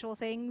factual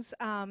things.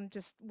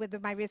 Just with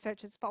my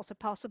research, it's also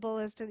possible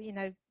as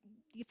to,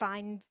 you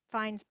find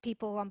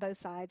people on both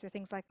sides or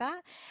things like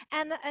that.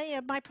 And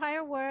my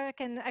prior work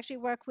and actually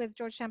work with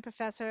Georgetown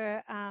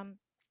professor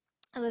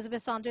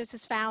Elizabeth Saunders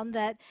has found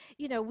that,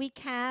 we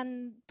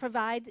can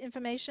provide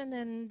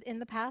information in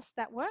the past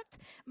that worked.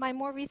 My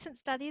more recent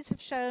studies have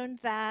shown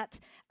that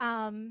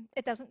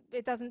it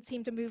doesn't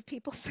seem to move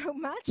people so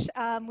much,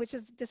 which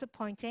is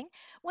disappointing.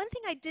 One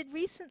thing I did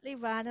recently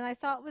run and I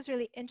thought was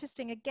really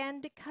interesting, again,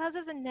 because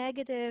of the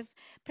negative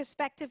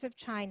perspective of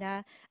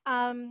China.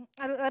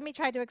 Let me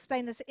try to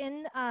explain this.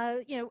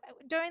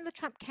 During the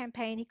Trump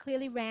campaign, he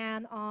clearly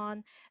ran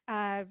on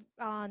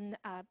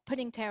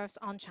putting tariffs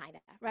on China,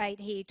 right?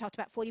 He talked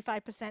about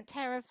 45%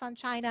 tariffs on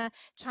China.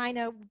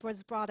 China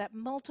was brought up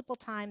multiple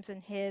times in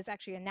his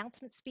actually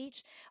announcement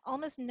speech.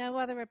 Almost no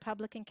other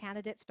Republican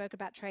candidate spoke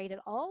about trade at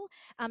all,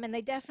 and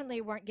they definitely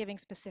weren't giving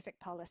specific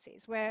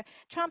policies, where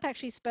Trump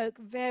actually spoke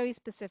very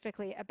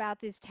specifically about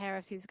these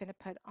tariffs he was going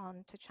to put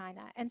on to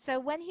China. And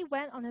so when he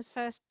went on his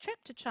first trip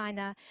to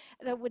China,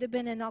 that would have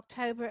been in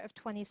October of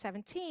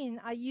 2017,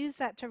 I used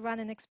that to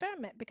run an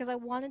experiment because I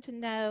wanted to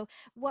know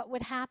what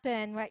would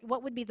happen, right?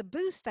 What would be the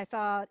boost, I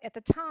thought, at the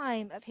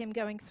time of him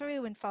going through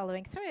and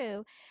following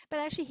through. But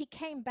actually, he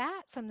came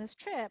back from this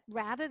trip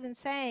rather than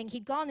saying,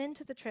 he'd gone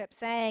into the trip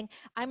saying,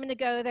 I'm going to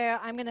go there,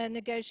 I'm going to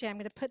negotiate, I'm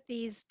going to put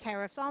these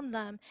tariffs on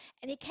them.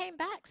 And he came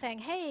back saying,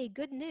 hey,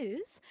 good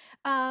news.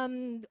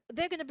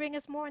 They're going to bring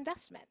us more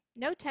investment.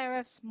 No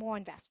tariffs, more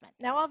investment.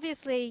 Now,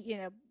 obviously,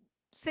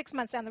 6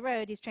 months down the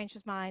road, he's changed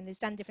his mind, he's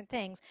done different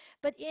things.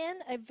 But in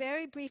a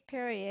very brief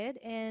period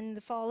in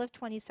the fall of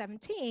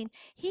 2017,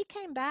 he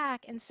came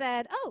back and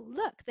said, oh,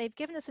 look, they've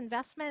given us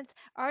investment.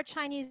 Our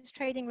Chinese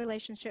trading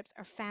relationships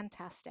are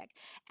fantastic.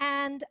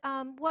 And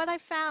what I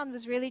found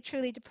was really,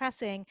 truly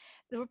depressing.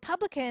 The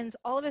Republicans,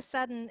 all of a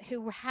sudden,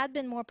 who had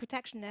been more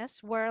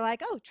protectionist, were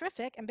like, oh,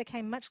 terrific, and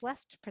became much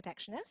less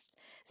protectionist.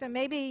 So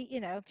maybe,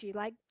 if you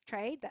like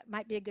trade, that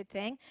might be a good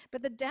thing.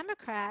 But the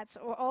Democrats,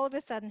 or all of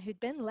a sudden, who'd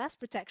been less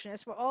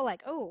protectionist, were all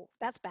like, oh,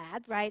 that's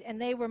bad, right?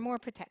 And they were more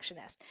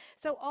protectionist.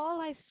 So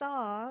all I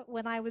saw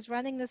when I was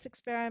running this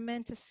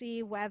experiment to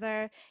see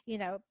whether,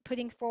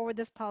 putting forward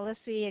this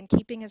policy and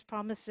keeping his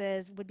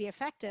promises would be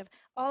effective,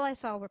 all I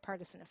saw were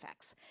partisan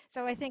effects.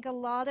 So I think a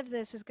lot of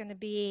this is going to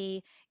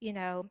be,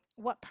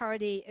 what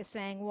party is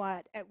saying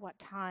what at what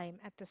time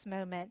at this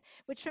moment,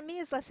 which for me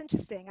is less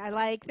interesting. I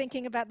like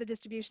thinking about the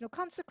distributional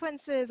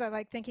consequences. I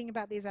like thinking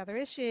about these other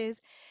issues.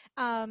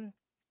 Um,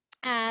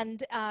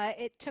 And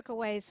it took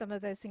away some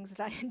of those things that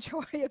I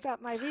enjoy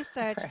about my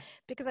research Right.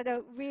 because I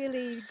don't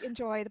really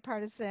enjoy the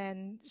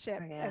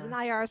partisanship. As an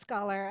Yeah. IR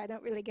scholar, I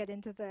don't really get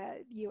into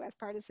the US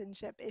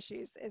partisanship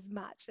issues as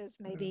much as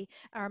Mm. maybe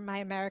my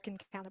American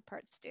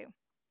counterparts do.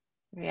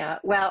 Yeah.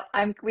 Well,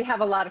 we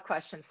have a lot of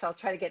questions, so I'll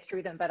try to get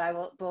through them, but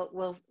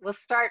we'll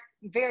start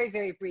very,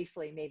 very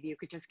briefly. Maybe you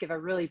could just give a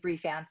really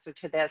brief answer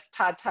to this.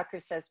 Todd Tucker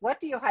says, what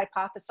do you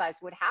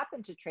hypothesize would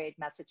happen to trade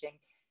messaging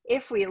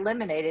if we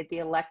eliminated the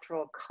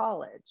electoral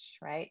college,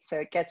 right? So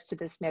it gets to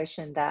this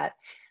notion that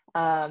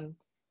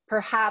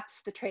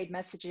perhaps the trade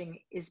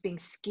messaging is being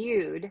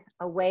skewed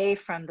away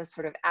from the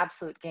sort of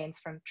absolute gains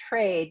from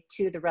trade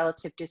to the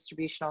relative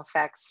distributional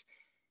effects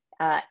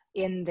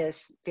in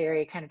this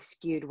very kind of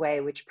skewed way,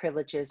 which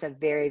privileges a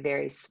very,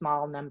 very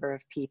small number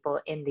of people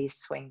in these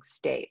swing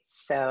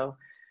states. So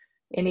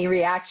any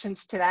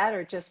reactions to that,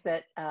 or just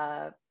that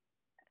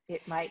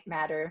it might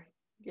matter?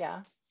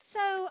 Yeah.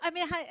 So, I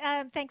mean,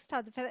 thanks,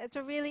 Todd. It's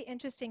a really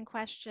interesting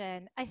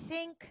question. I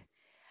think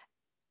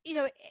you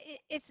know,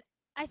 it's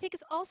I think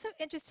it's also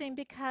interesting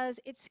because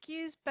it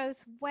skews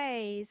both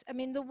ways. I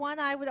mean, the one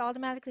I would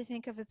automatically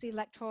think of as the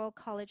Electoral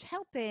College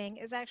helping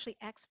is actually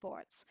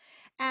exports.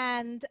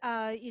 And,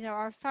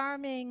 our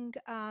farming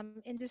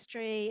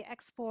industry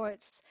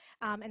exports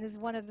and is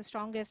one of the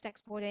strongest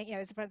exporting,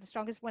 is one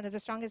of the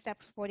strongest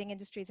exporting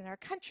industries in our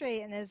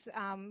country and is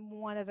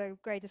one of the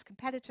greatest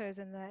competitors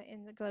in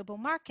the global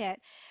market.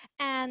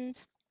 And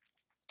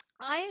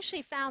I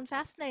actually found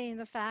fascinating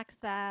the fact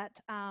that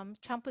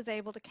Trump was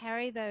able to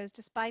carry those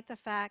despite the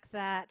fact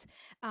that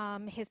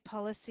his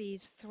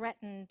policies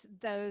threatened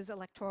those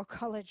electoral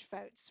college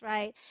votes,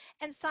 right?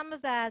 And some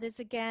of that is,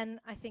 again,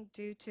 I think,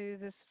 due to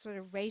this sort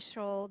of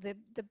the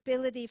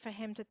ability for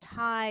him to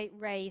tie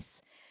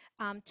race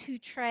to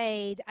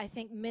trade, I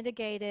think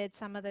mitigated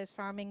some of those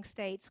farming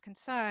states'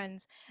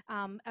 concerns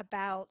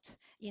about,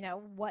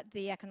 what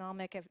the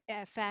economic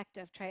effect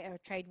of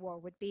trade war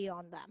would be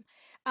on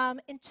them.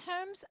 In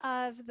terms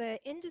of the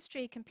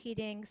industry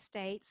competing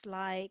states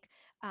like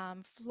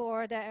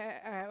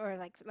Florida or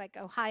like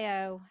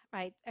Ohio,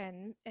 right,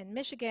 and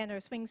Michigan or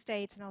swing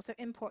states, and also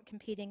import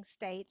competing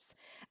states.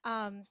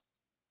 Um,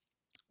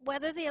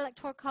 Whether the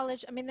electoral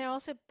college, I mean, they're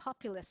also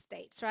populous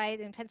states, right,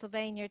 in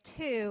Pennsylvania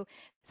too.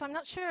 So I'm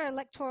not sure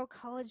electoral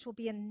college will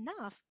be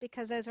enough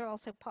because those are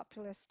also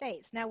populous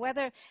states. Now,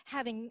 whether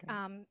having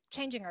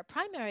changing our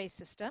primary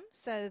system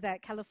so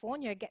that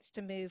California gets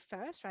to move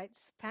first, right,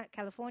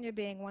 California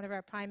being one of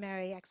our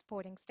primary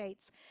exporting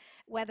states,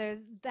 whether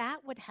that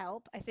would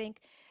help, I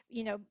think,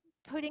 you know,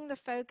 putting the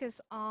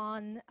focus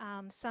on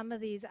some of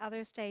these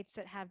other states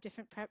that have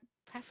different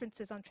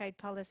preferences on trade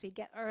policy,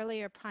 get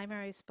earlier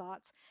primary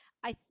spots,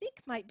 I think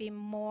might be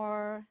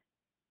more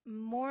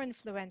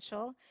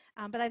influential.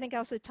 But I think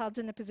also Todd's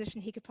in a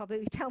position he could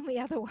probably tell me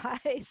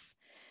otherwise.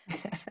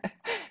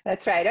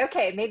 That's right.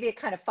 Okay, maybe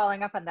kind of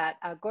following up on that,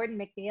 Gordon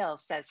McNeil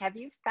says, have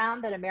you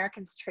found that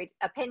Americans' trade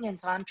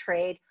opinions on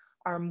trade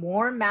are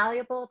more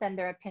malleable than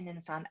their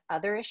opinions on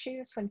other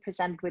issues when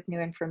presented with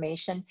new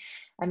information?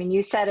 I mean,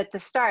 you said at the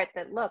start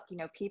that, look,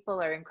 people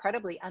are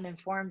incredibly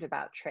uninformed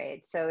about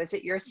trade. So is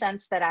it your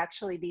sense that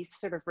actually these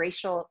sort of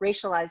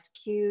racialized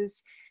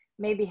cues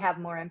maybe have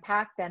more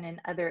impact than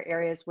in other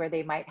areas where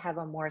they might have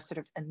a more sort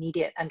of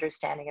immediate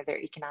understanding of their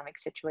economic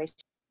situation?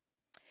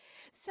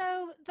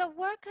 So the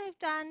work I've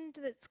done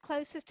that's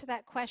closest to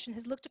that question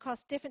has looked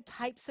across different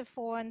types of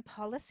foreign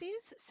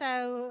policies.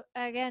 So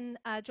again,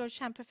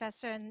 Georgetown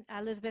professor and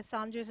Elizabeth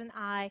Saunders and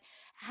I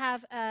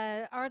have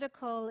an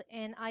article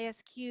in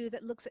ISQ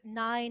that looks at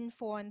 9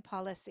 foreign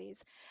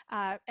policies,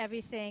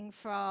 everything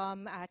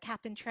from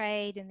cap and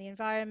trade in the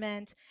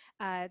environment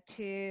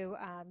to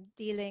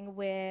dealing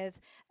with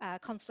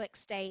conflict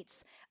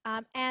states.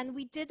 And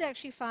we did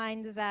actually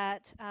find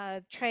that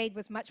trade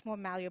was much more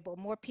malleable.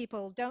 More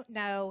people don't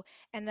know,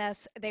 and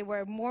thus they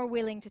were more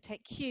willing to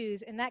take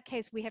cues. In that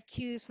case, we have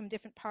cues from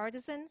different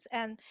partisans,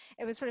 and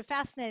it was sort of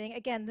fascinating.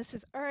 Again, this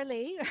is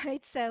early,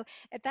 right? So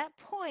at that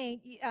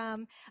point,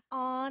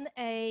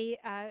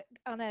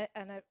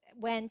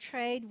 when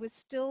trade was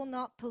still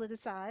not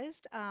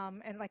politicized,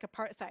 and like a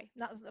part, sorry,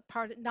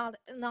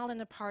 not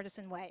in a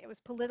partisan way. It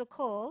was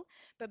political,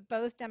 but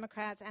both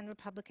Democrats and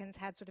Republicans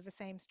had sort of the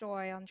same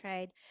story on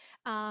trade.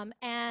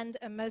 And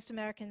most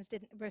Americans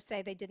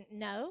say they didn't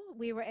know.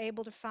 We were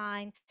able to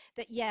find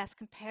that yes,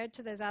 compared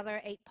to those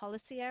other 8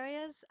 policy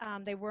areas,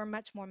 they were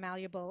much more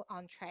malleable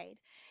on trade.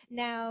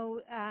 Now,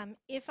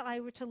 if I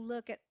were to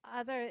look at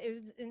it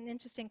was an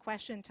interesting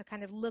question to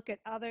kind of look at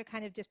other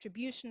kind of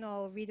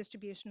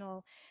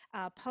redistributional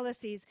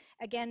policies.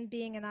 Again,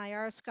 being an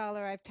IR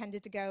scholar, I've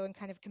tended to go and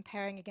kind of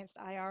comparing against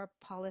IR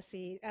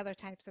policy, other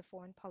types of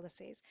foreign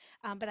policies.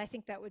 But I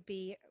think that would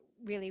be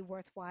really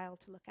worthwhile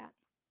to look at.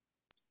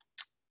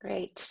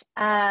 Great.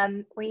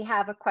 We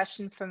have a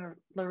question from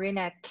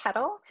Lorena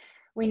Kettle.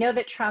 We know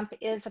that Trump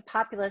is a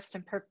populist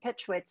and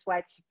perpetuates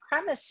white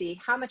supremacy.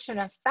 How much of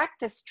an effect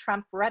does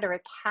Trump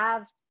rhetoric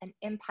have an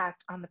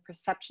impact on the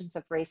perceptions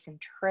of race and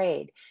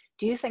trade?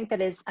 Do you think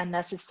that is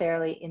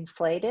unnecessarily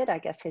inflated, I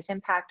guess, his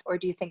impact, or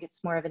do you think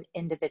it's more of an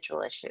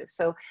individual issue?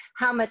 So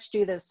how much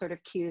do those sort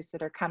of cues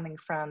that are coming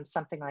from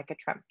something like a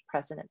Trump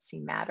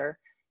presidency matter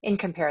in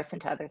comparison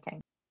to other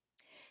things?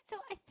 So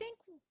I think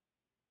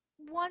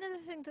one of the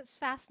things that's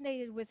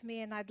fascinated with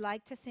me and I'd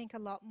like to think a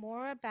lot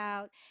more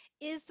about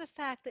is the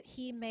fact that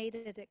he made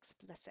it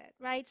explicit,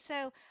 right?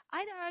 So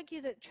I'd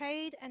argue that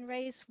trade and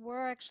race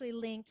were actually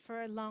linked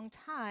for a long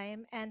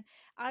time. And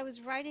I was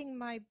writing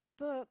my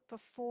book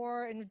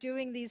before and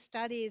doing these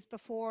studies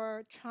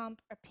before Trump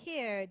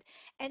appeared,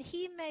 and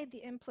he made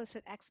the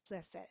implicit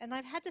explicit. And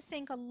I've had to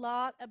think a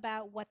lot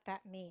about what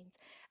that means.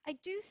 I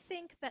do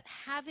think that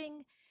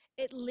having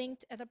it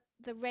linked at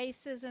the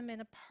racism in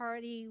a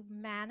party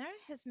manner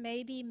has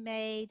maybe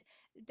made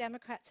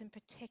Democrats in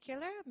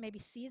particular maybe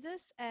see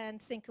this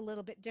and think a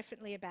little bit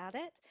differently about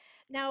it.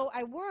 Now,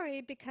 I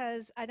worry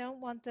because I don't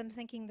want them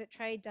thinking that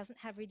trade doesn't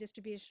have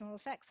redistributional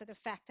effects that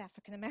affect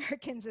African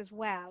Americans as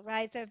well,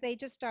 right? So if they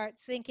just start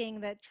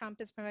thinking that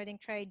Trump is promoting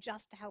trade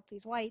just to help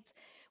these whites,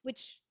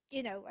 which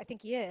I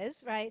think he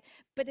is, right?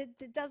 But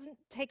it doesn't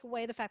take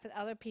away the fact that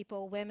other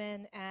people,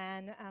 women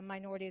and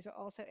minorities, are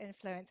also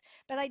influenced.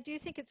 But I do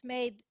think it's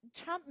made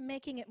Trump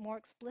making it more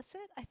explicit,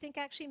 I think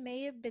actually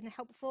may have been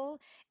helpful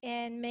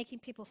in making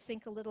people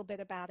think a little bit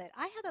about it.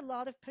 I had a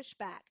lot of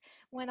pushback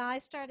when I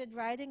started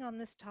writing on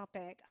this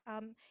topic.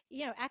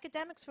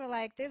 Academics were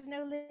like, there's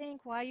no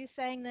link. Why are you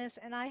saying this?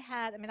 And I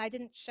mean, I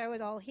didn't show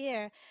it all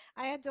here.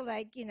 I had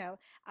to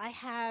I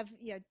have,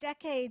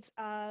 decades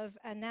of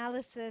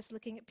analysis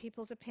looking at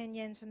people's opinions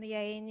from the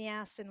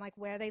ANS and like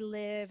where they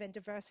live and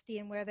diversity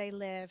and where they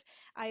live.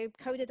 I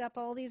coded up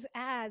all these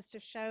ads to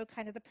show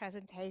kind of the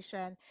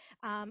presentation.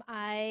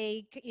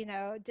 I,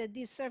 did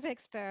these survey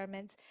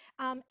experiments.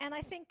 And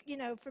I think,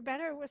 for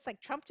better or worse, like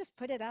Trump just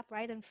put it up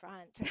right in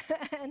front.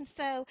 And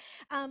so,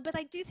 but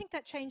I do think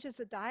that changes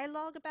the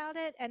dialogue about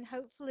it and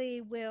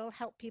hopefully will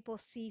help people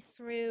see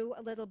through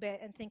a little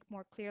bit and think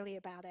more clearly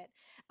about it.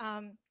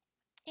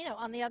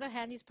 On the other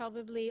hand, he's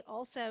probably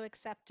also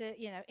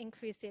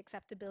increased the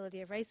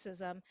acceptability of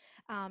racism.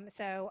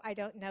 So I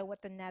don't know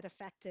what the net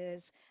effect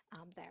is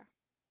there.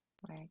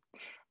 Right.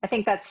 I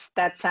think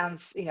that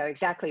sounds,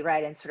 exactly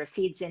right, and sort of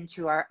feeds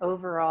into our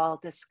overall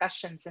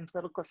discussions in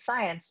political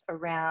science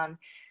around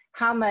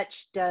how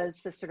much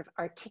does the sort of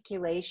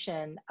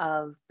articulation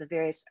of the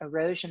various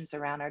erosions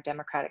around our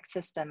democratic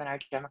system and our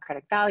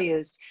democratic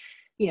values,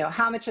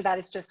 how much of that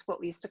is just what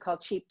we used to call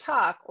cheap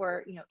talk,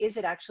 or, is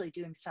it actually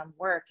doing some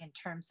work in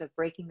terms of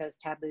breaking those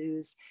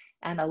taboos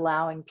and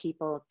allowing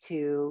people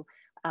to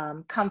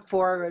come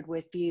forward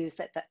with views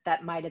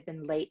that might have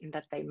been latent,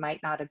 that they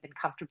might not have been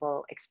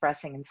comfortable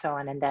expressing, and so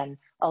on, and then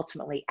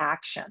ultimately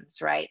actions,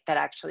 right, that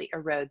actually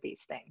erode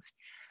these things.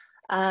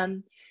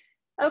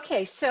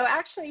 Okay, so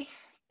actually,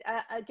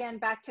 again,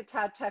 back to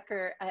Todd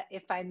Tucker,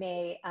 if I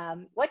may,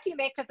 what do you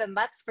make of the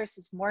Mutz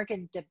versus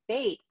Morgan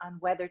debate on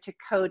whether to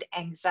code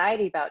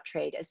anxiety about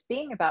trade as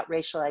being about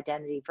racial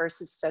identity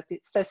versus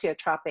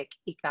sociotropic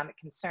economic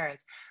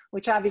concerns,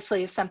 which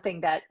obviously is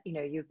something that,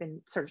 you've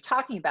been sort of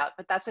talking about,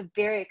 but that's a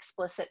very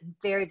explicit and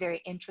very,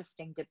 very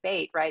interesting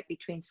debate, right,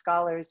 between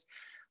scholars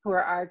who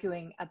are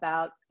arguing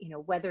about,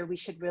 whether we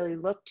should really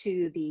look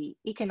to the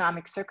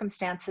economic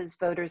circumstances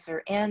voters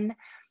are in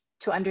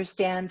to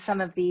understand some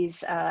of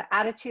these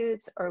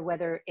attitudes, or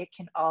whether it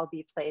can all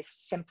be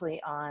placed simply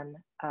on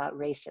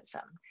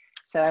racism.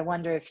 So I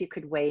wonder if you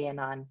could weigh in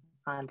on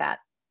that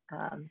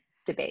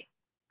debate.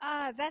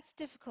 That's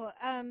difficult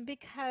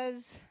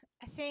because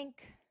I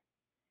think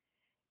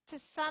to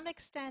some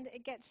extent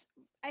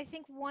I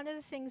think one of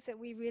the things that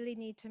we really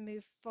need to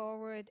move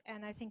forward,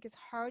 and I think is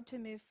hard to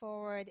move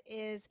forward,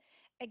 is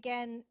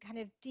again kind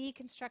of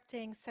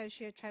deconstructing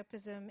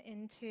sociotropism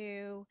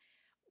into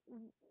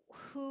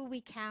who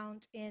we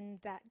count in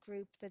that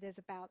group that is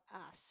about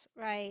us,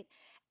 right?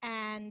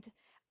 And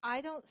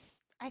I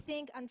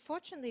think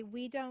unfortunately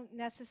we don't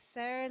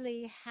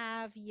necessarily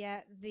have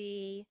yet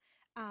the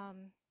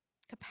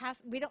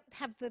capacity,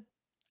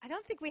 I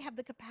don't think we have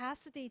the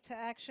capacity to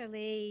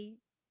actually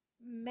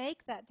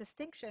make that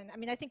distinction. I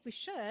mean, I think we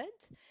should,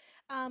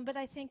 but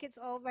I think it's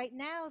all right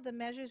now, the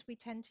measures we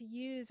tend to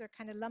use are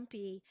kind of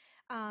lumpy.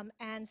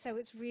 And so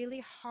it's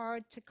really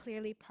hard to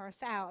clearly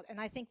parse out. And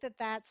I think that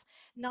that's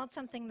not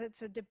something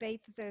that's a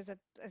debate that there's a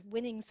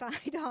winning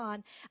side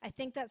on. I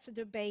think that's a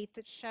debate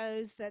that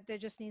shows that there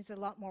just needs a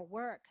lot more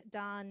work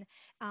done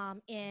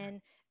in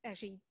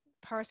actually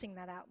parsing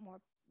that out more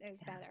is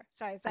better.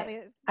 Sorry, is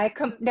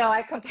that No,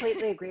 I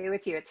completely agree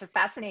with you. It's a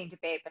fascinating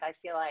debate, but I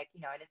feel like,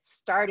 and it's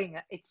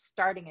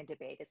starting a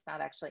debate. It's not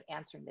actually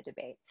answering the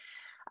debate.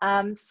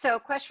 So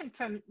question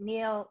from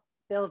Neil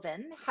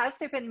Bilvin: has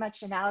there been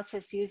much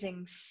analysis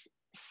using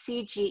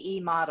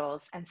CGE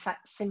models and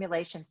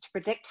simulations to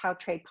predict how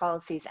trade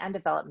policies and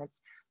developments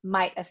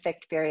might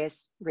affect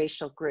various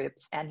racial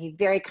groups? And he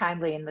very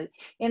kindly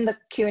in the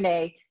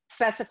Q&A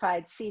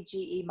specified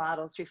CGE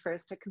models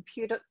refers to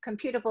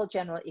computable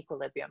general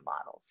equilibrium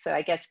models. So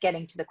I guess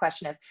getting to the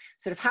question of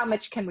sort of how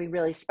much can we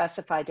really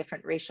specify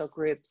different racial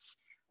groups,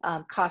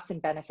 costs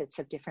and benefits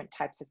of different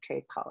types of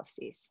trade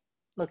policies,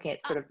 looking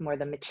at sort of more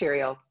the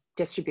material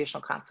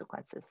distributional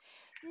consequences.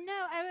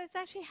 No, I was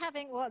actually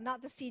having, well,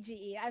 not the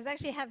CGE. I was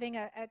actually having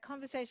a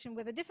conversation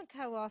with a different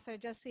co-author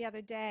just the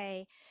other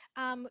day.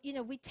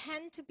 We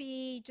tend to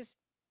be just,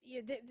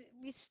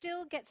 we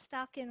still get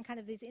stuck in kind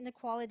of these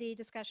inequality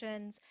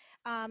discussions.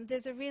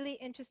 There's a really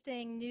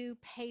interesting new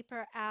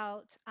paper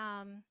out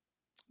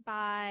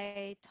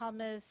by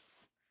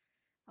Thomas,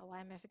 oh,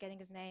 why am I forgetting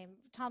his name?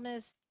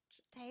 Thomas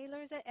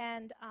Taylor, is it?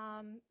 And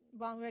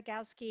Ron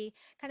Rogowski,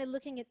 kind of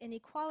looking at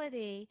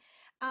inequality,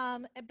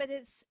 but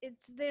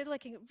they're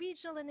looking at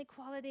regional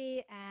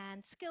inequality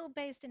and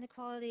skill-based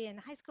inequality in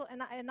high school,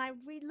 and I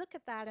re-look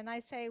at that and I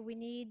say we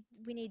need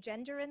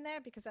gender in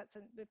there, because that's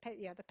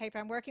the paper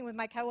I'm working with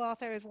my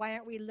co-author is why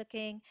aren't we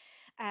looking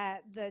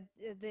at the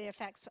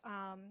effects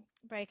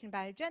breaking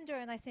by gender,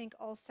 and I think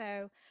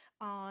also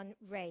on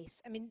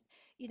race. I mean,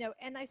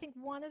 and I think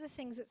one of the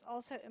things that's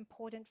also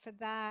important for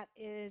that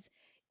is,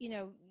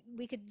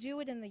 we could do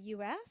it in the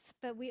US,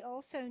 but we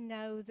also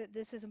know that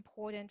this is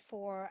important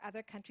for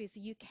other countries,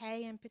 the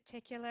UK in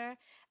particular,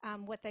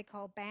 what they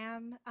call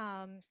BAM.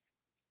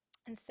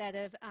 Instead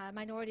of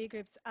minority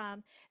groups,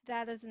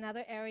 that is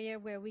another area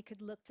where we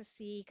could look to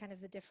see kind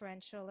of the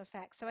differential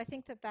effects. So I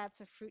think that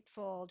that's a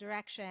fruitful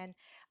direction.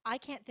 I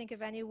can't think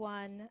of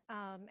anyone,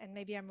 and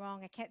maybe I'm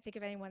wrong, I can't think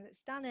of anyone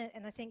that's done it.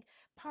 And I think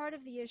part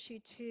of the issue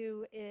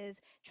too is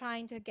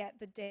trying to get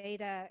the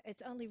data.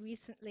 It's only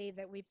recently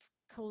that we've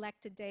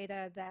collected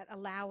data that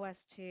allow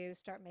us to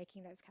start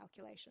making those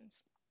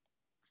calculations.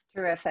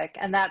 Terrific.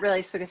 And that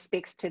really sort of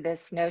speaks to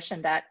this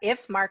notion that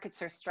if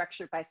markets are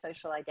structured by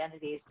social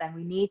identities, then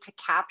we need to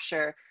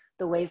capture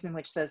the ways in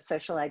which those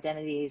social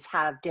identities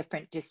have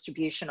different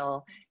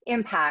distributional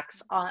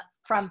impacts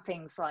from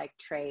things like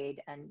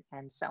trade and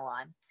so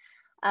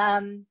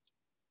on.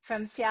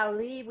 From Xiao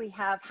Li, we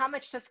have, how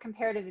much does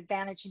comparative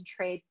advantage in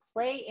trade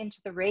play into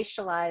the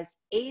racialized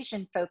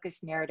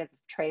Asian-focused narrative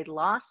of trade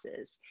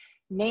losses?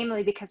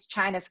 Namely, because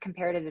China's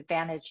comparative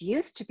advantage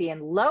used to be in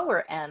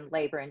lower-end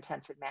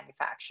labor-intensive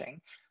manufacturing,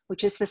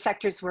 which is the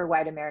sectors where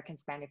white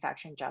Americans'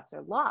 manufacturing jobs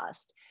are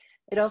lost.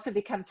 It also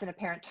becomes an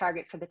apparent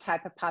target for the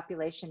type of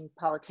population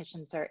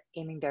politicians are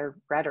aiming their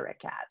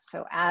rhetoric at.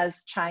 So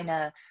as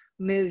China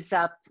moves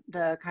up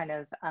the kind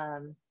of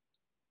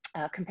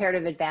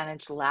comparative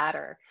advantage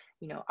ladder,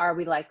 are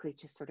we likely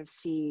to sort of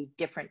see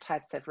different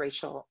types of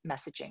racial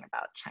messaging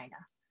about China?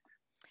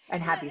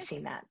 And have you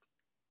seen that?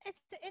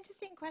 It's an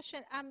interesting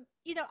question.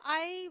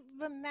 I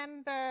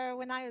remember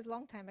when I was a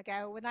long time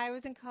ago, when I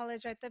was in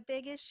college, right, the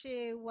big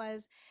issue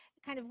was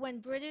kind of when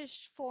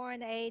British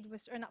foreign aid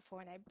was, or not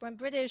foreign aid, when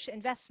British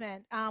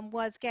investment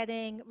was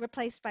getting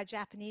replaced by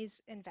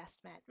Japanese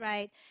investment,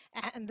 right?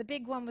 And the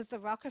big one was the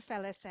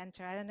Rockefeller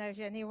Center. I don't know if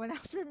anyone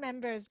else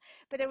remembers,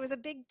 but it was a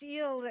big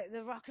deal that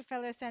the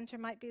Rockefeller Center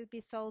might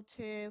be sold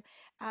to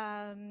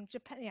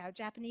Japan,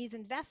 Japanese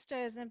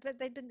investors, but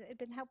it'd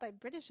been held by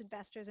British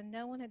investors, and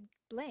no one had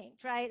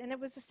blinked, right? And it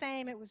was the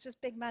same. It was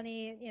just big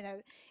money,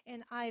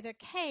 in either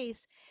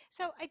case.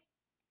 So I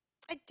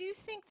do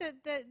think that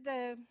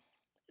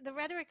the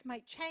rhetoric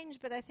might change,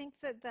 but I think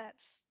that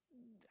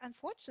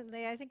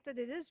unfortunately, I think that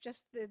it is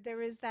just that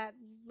there is that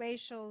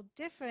racial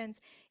difference,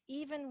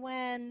 even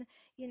when,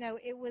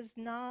 it was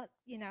not,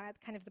 at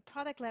kind of the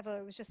product level,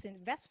 it was just the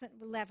investment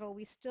level,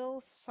 we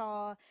still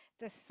saw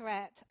the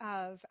threat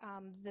of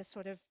this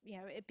sort of,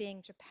 it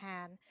being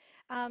Japan.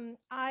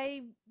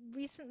 I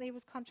recently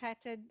was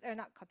contacted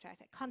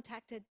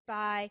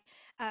by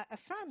a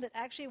firm that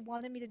actually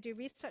wanted me to do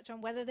research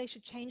on whether they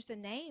should change the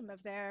name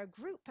of their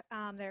group,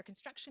 their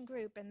construction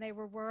group, and they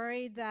were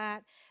worried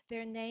that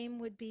their name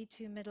would be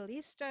too Middle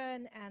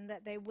Eastern and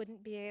that they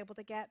wouldn't be able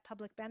to get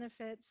public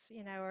benefits,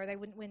 or they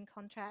wouldn't win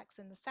contracts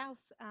in the South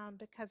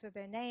because of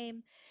their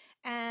name.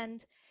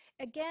 And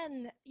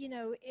again,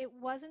 it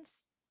wasn't,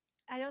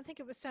 I don't think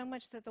it was so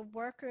much that the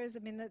workers, I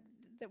mean,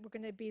 that were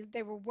going to be,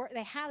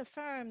 they had a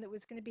firm that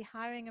was going to be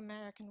hiring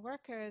American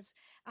workers.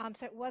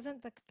 So it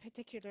wasn't the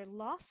particular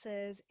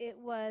losses, it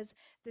was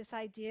this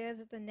idea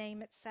that the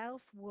name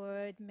itself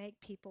would make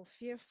people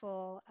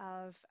fearful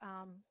of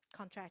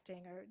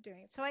contracting or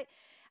doing it. So I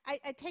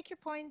take your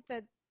point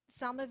that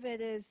some of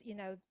it is,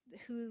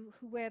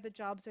 where the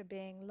jobs are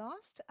being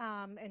lost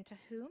and to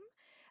whom.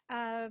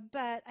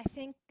 But I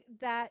think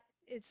that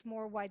it's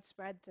more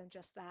widespread than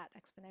just that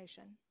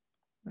explanation.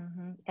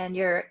 Mm-hmm. And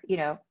your,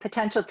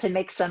 potential to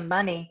make some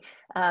money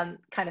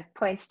kind of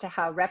points to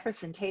how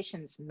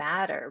representations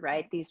matter,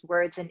 right? These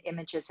words and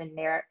images and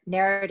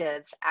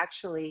narratives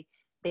actually,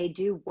 they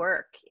do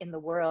work in the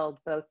world,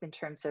 both in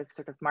terms of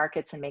sort of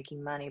markets and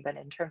making money, but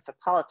in terms of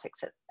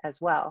politics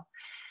as well.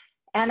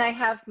 And I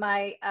have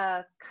my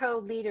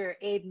co-leader,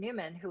 Abe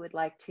Newman, who would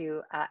like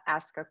to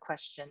ask a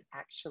question,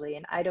 actually.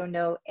 And I don't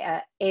know,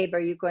 Abe, are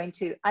you going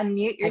to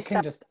unmute I can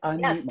yourself? just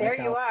unmute Yes, there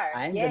you myself. are.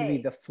 I am going to be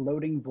Yay. the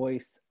floating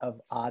voice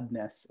of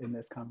oddness in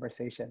this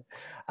conversation.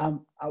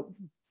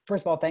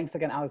 First of all, thanks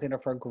again, Alexandra,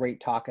 for a great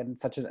talk and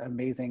such an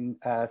amazing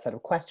set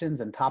of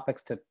questions and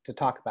topics to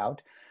talk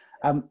about.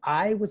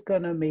 I was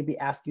going to maybe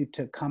ask you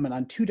to comment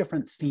on two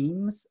different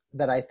themes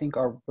that I think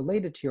are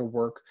related to your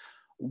work.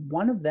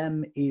 One of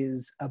them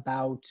is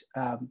about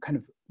kind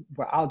of,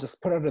 well, I'll just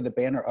put under the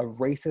banner of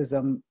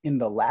racism in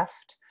the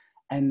left.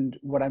 And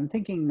what I'm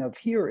thinking of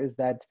here is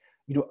that,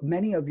 you know,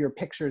 many of your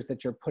pictures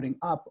that you're putting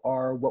up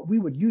are what we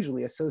would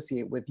usually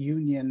associate with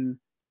union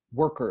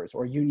workers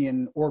or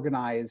union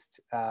organized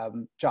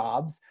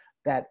jobs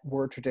that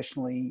were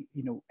traditionally,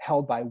 you know,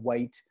 held by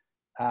white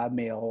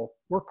male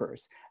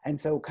workers. And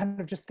so kind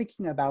of just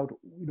thinking about,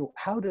 you know,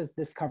 how does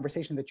this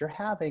conversation that you're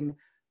having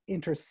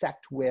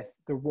intersect with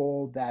the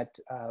role that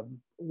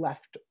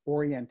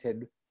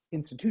left-oriented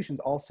institutions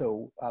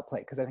also play?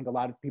 Because I think a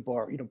lot of people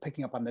are, you know,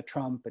 picking up on the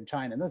Trump and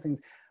China and those things,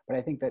 but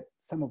I think that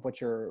some of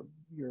what you're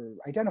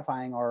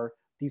identifying are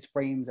these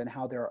frames and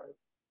how they're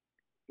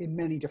in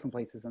many different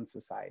places in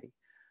society.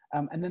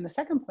 And then the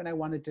second point I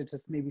wanted to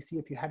just maybe see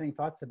if you had any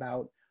thoughts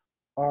about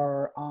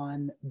are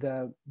on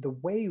the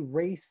way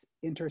race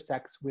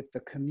intersects with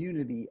the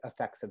community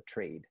effects of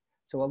trade.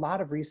 So a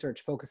lot of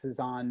research focuses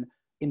on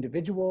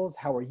individuals.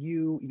 How are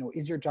you? You know,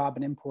 is your job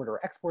an import or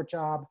export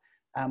job?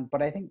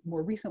 But I think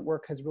more recent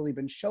work has really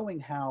been showing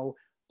how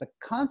the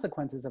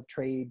consequences of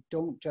trade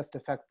don't just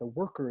affect the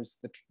workers,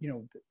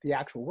 the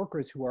actual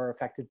workers who are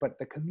affected, but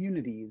the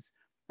communities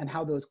and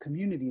how those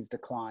communities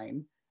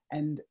decline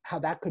and how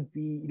that could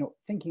be, you know,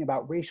 thinking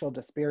about racial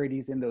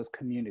disparities in those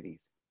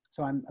communities.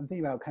 So I'm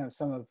thinking about kind of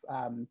some of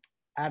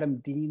Adam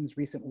Dean's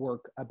recent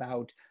work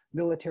about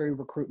military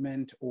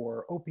recruitment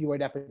or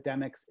opioid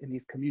epidemics in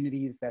these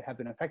communities that have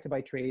been affected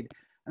by trade.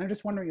 And I'm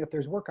just wondering if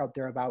there's work out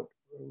there about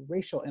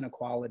racial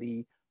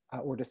inequality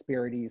or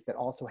disparities that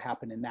also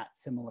happen in that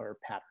similar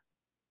pattern.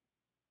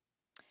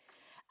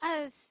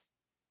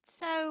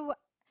 So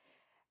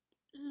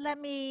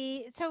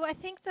so I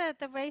think that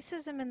the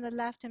racism in the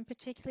left, and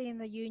particularly in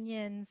the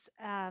unions,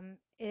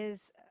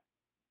 is,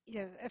 you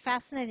know, a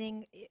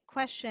fascinating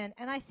question.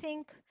 And I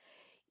think,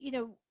 you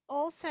know,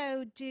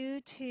 also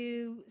due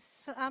to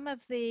some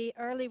of the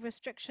early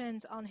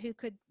restrictions on who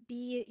could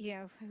be, you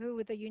know,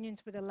 who the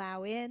unions would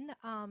allow in,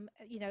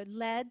 you know,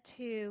 led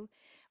to,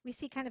 we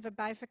see kind of a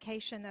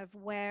bifurcation of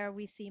where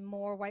we see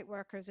more white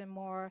workers and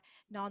more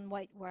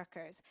non-white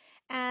workers.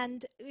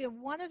 And you know,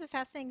 one of the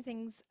fascinating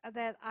things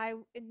that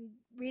in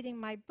reading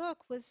my book,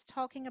 was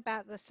talking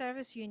about the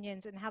service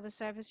unions and how the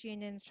service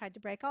unions tried to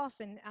break off.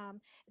 And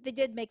they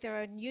did make their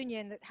own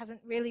union that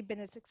hasn't really been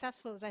as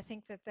successful as I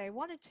think that they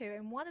wanted to.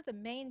 And one of the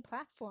main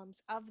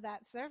platforms of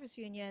that service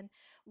union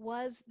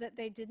was that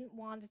they didn't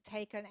want to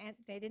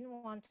they didn't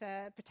want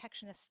a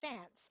protectionist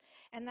stance.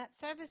 And that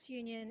service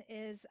union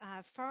is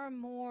far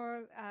more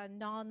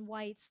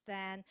non-whites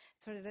than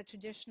sort of the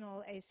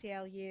traditional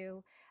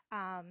ACLU,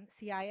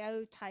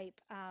 CIO type,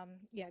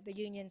 the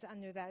unions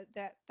under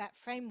that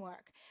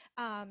framework.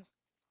 Um,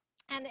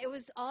 and it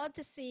was odd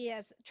to see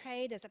as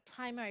trade as a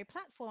primary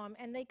platform,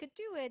 and they could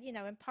do it, you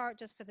know, in part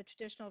just for the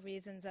traditional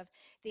reasons of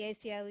the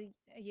ACLU,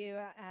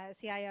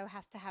 CIO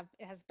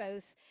has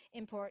both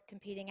import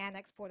competing and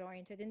export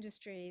oriented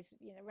industries,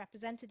 you know,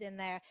 represented in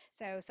there.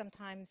 So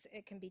sometimes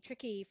it can be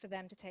tricky for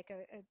them to take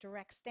a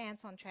direct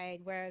stance on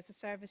trade, whereas the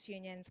service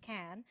unions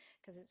can,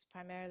 because it's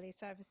primarily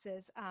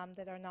services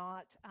that are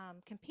not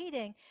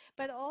competing,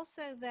 but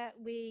also that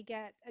we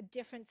get a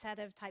different set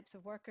of types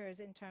of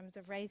workers in terms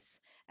of race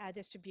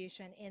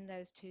distribution in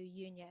those two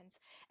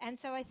unions. And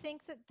so I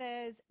think that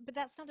but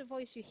that's not a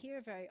voice you hear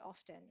very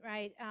often,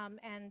 right?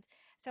 And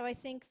so I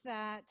think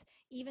that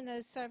even though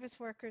service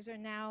workers are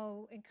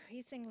now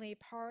increasingly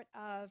part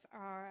of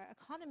our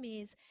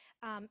economies,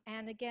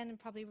 and again,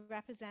 probably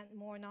represent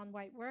more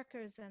non-white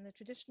workers than the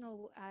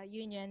traditional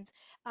unions,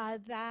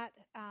 that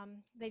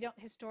they don't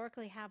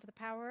historically have the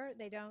power.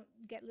 They don't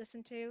get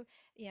listened to.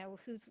 You know,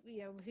 who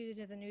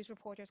do the news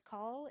reporters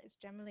call? It's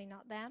generally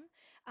not them.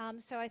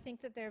 So I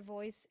think that their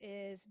voice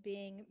is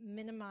being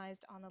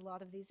minimized on a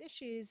lot of these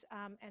issues,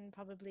 and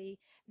probably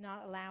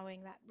not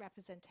allowing that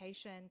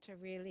representation to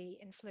really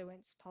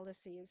influence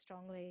policy as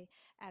strongly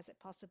as it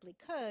possibly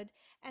could.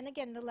 And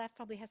again, the left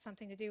probably has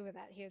something to do with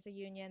that. Here's a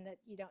union that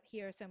you don't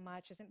hear so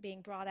much, isn't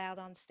being brought out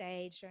on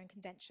stage during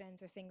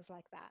conventions or things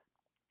like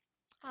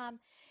that.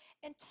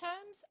 In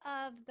terms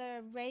of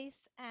the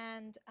race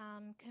and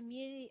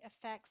community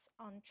effects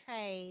on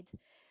trade,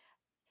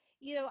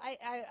 you know,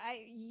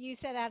 you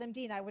said Adam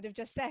Dean. I would have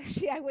just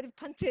actually, I would have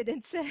punted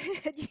and said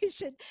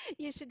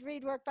you should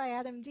read work by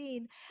Adam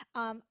Dean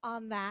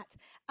on that.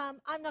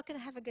 I'm not going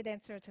to have a good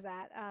answer to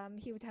that.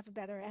 He would have a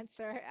better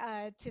answer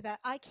to that.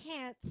 I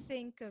can't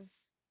think of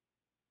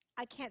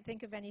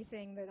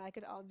anything that I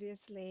could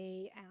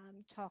obviously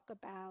talk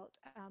about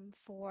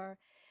for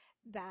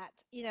that.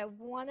 You know,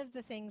 one of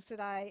the things that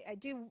I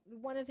do,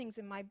 one of the things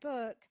in my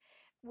book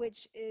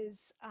which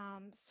is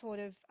sort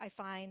of, I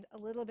find a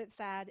little bit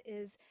sad,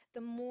 is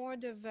the more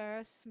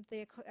diverse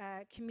the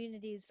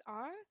communities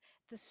are,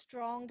 the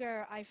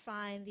stronger I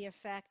find the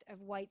effect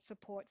of white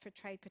support for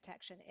trade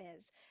protection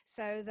is.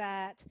 So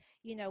that,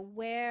 you know,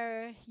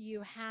 where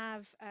you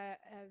have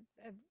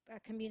a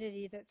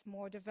community that's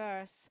more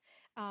diverse,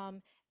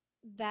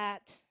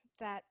 that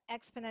that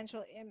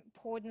exponential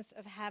importance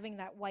of having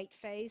that white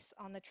face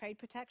on the trade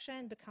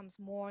protection becomes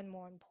more and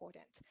more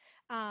important.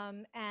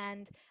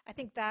 And I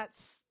think that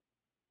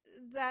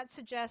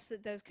suggests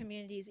that those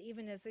communities,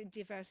 even as the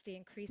diversity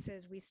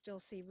increases, we still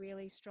see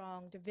really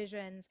strong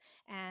divisions,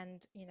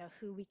 and, you know,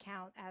 who we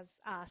count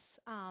as us,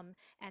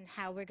 and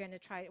how we're going to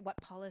try, what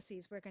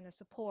policies we're going to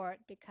support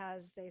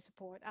because they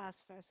support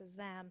us versus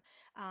them,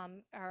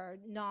 are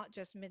not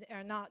just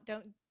are not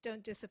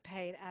don't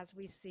dissipate as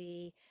we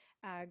see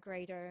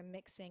greater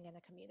mixing in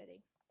a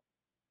community.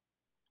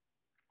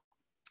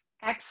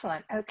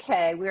 Excellent.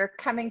 Okay, we're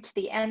coming to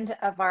the end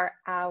of our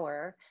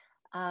hour.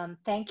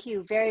 Thank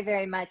you very,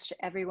 very much,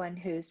 everyone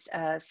who's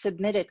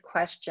submitted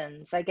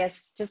questions. I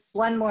guess just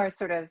one more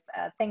sort of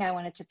thing I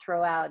wanted to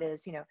throw out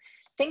is, you know,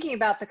 thinking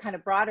about the kind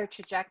of broader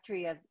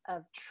trajectory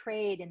of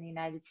trade in the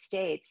United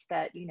States,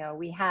 that, you know,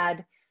 we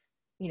had,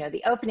 you know,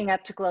 the opening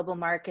up to global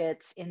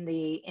markets in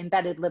the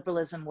embedded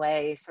liberalism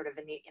way, sort of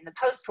in the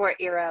post-war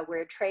era,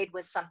 where trade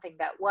was something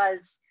that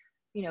was,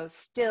 you know,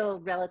 still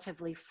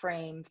relatively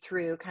framed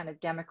through kind of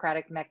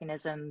democratic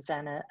mechanisms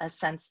and a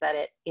sense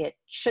that it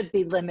should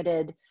be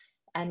limited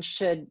and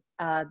should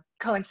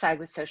coincide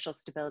with social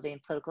stability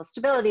and political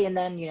stability. And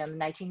then, you know, in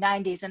the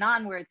 1990s and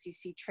onwards, you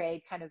see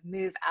trade kind of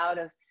move out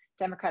of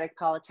democratic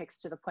politics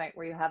to the point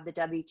where you have the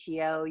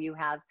WTO, you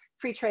have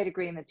free trade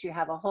agreements, you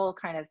have a whole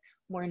kind of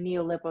more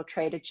neoliberal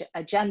trade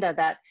agenda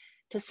that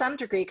to some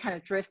degree kind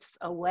of drifts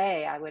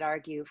away, I would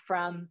argue,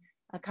 from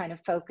a kind of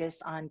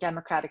focus on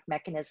democratic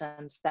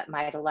mechanisms that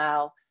might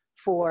allow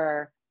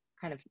for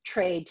kind of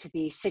trade to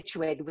be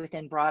situated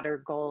within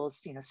broader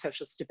goals, you know,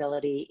 social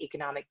stability,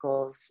 economic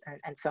goals,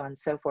 and so on and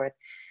so forth.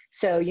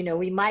 So, you know,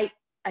 we might,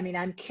 I mean,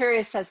 I'm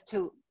curious as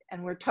to,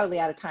 and we're totally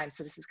out of time,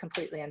 so this is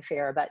completely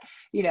unfair, but,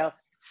 you know,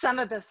 some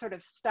of the sort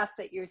of stuff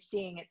that you're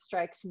seeing, it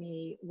strikes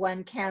me,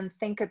 one can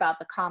think about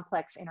the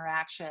complex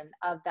interaction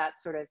of that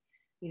sort of,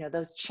 you know,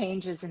 those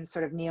changes in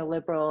sort of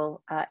neoliberal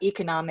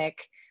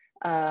economic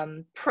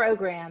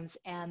programs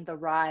and the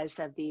rise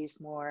of these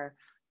more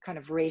kind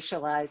of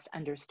racialized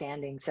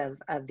understandings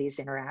of these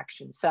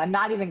interactions. So I'm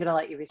not even going to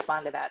let you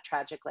respond to that,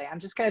 tragically. I'm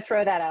just going to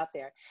throw that out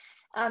there.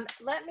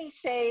 Let me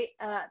say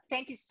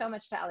thank you so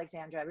much to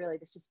Alexandra. Really,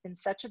 this has been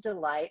such a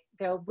delight.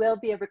 There will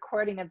be a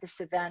recording of this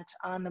event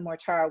on the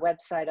Mortara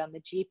website, on the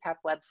GPEP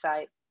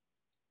website,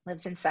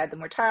 lives inside the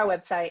Mortara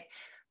website.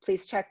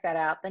 Please check that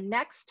out. The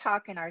next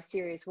talk in our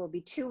series will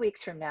be 2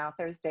 weeks from now,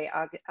 Thursday,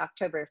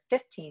 October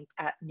 15th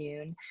at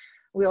noon.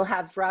 We'll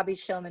have Robbie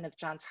Shillman of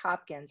Johns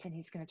Hopkins, and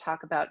he's going to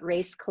talk about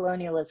race,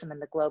 colonialism,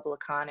 and the global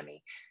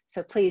economy.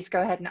 So please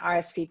go ahead and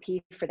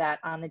RSVP for that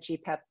on the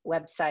GPEP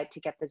website to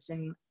get the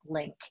Zoom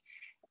link.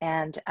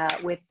 And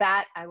with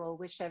that, I will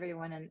wish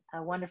everyone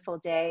a wonderful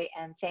day.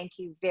 And thank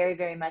you very,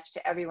 very much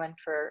to everyone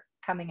for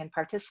coming and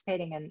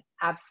participating, and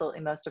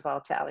absolutely most of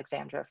all to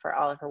Alexandra for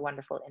all of her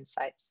wonderful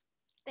insights.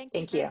 Thank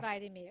you for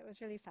inviting me. It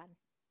was really fun.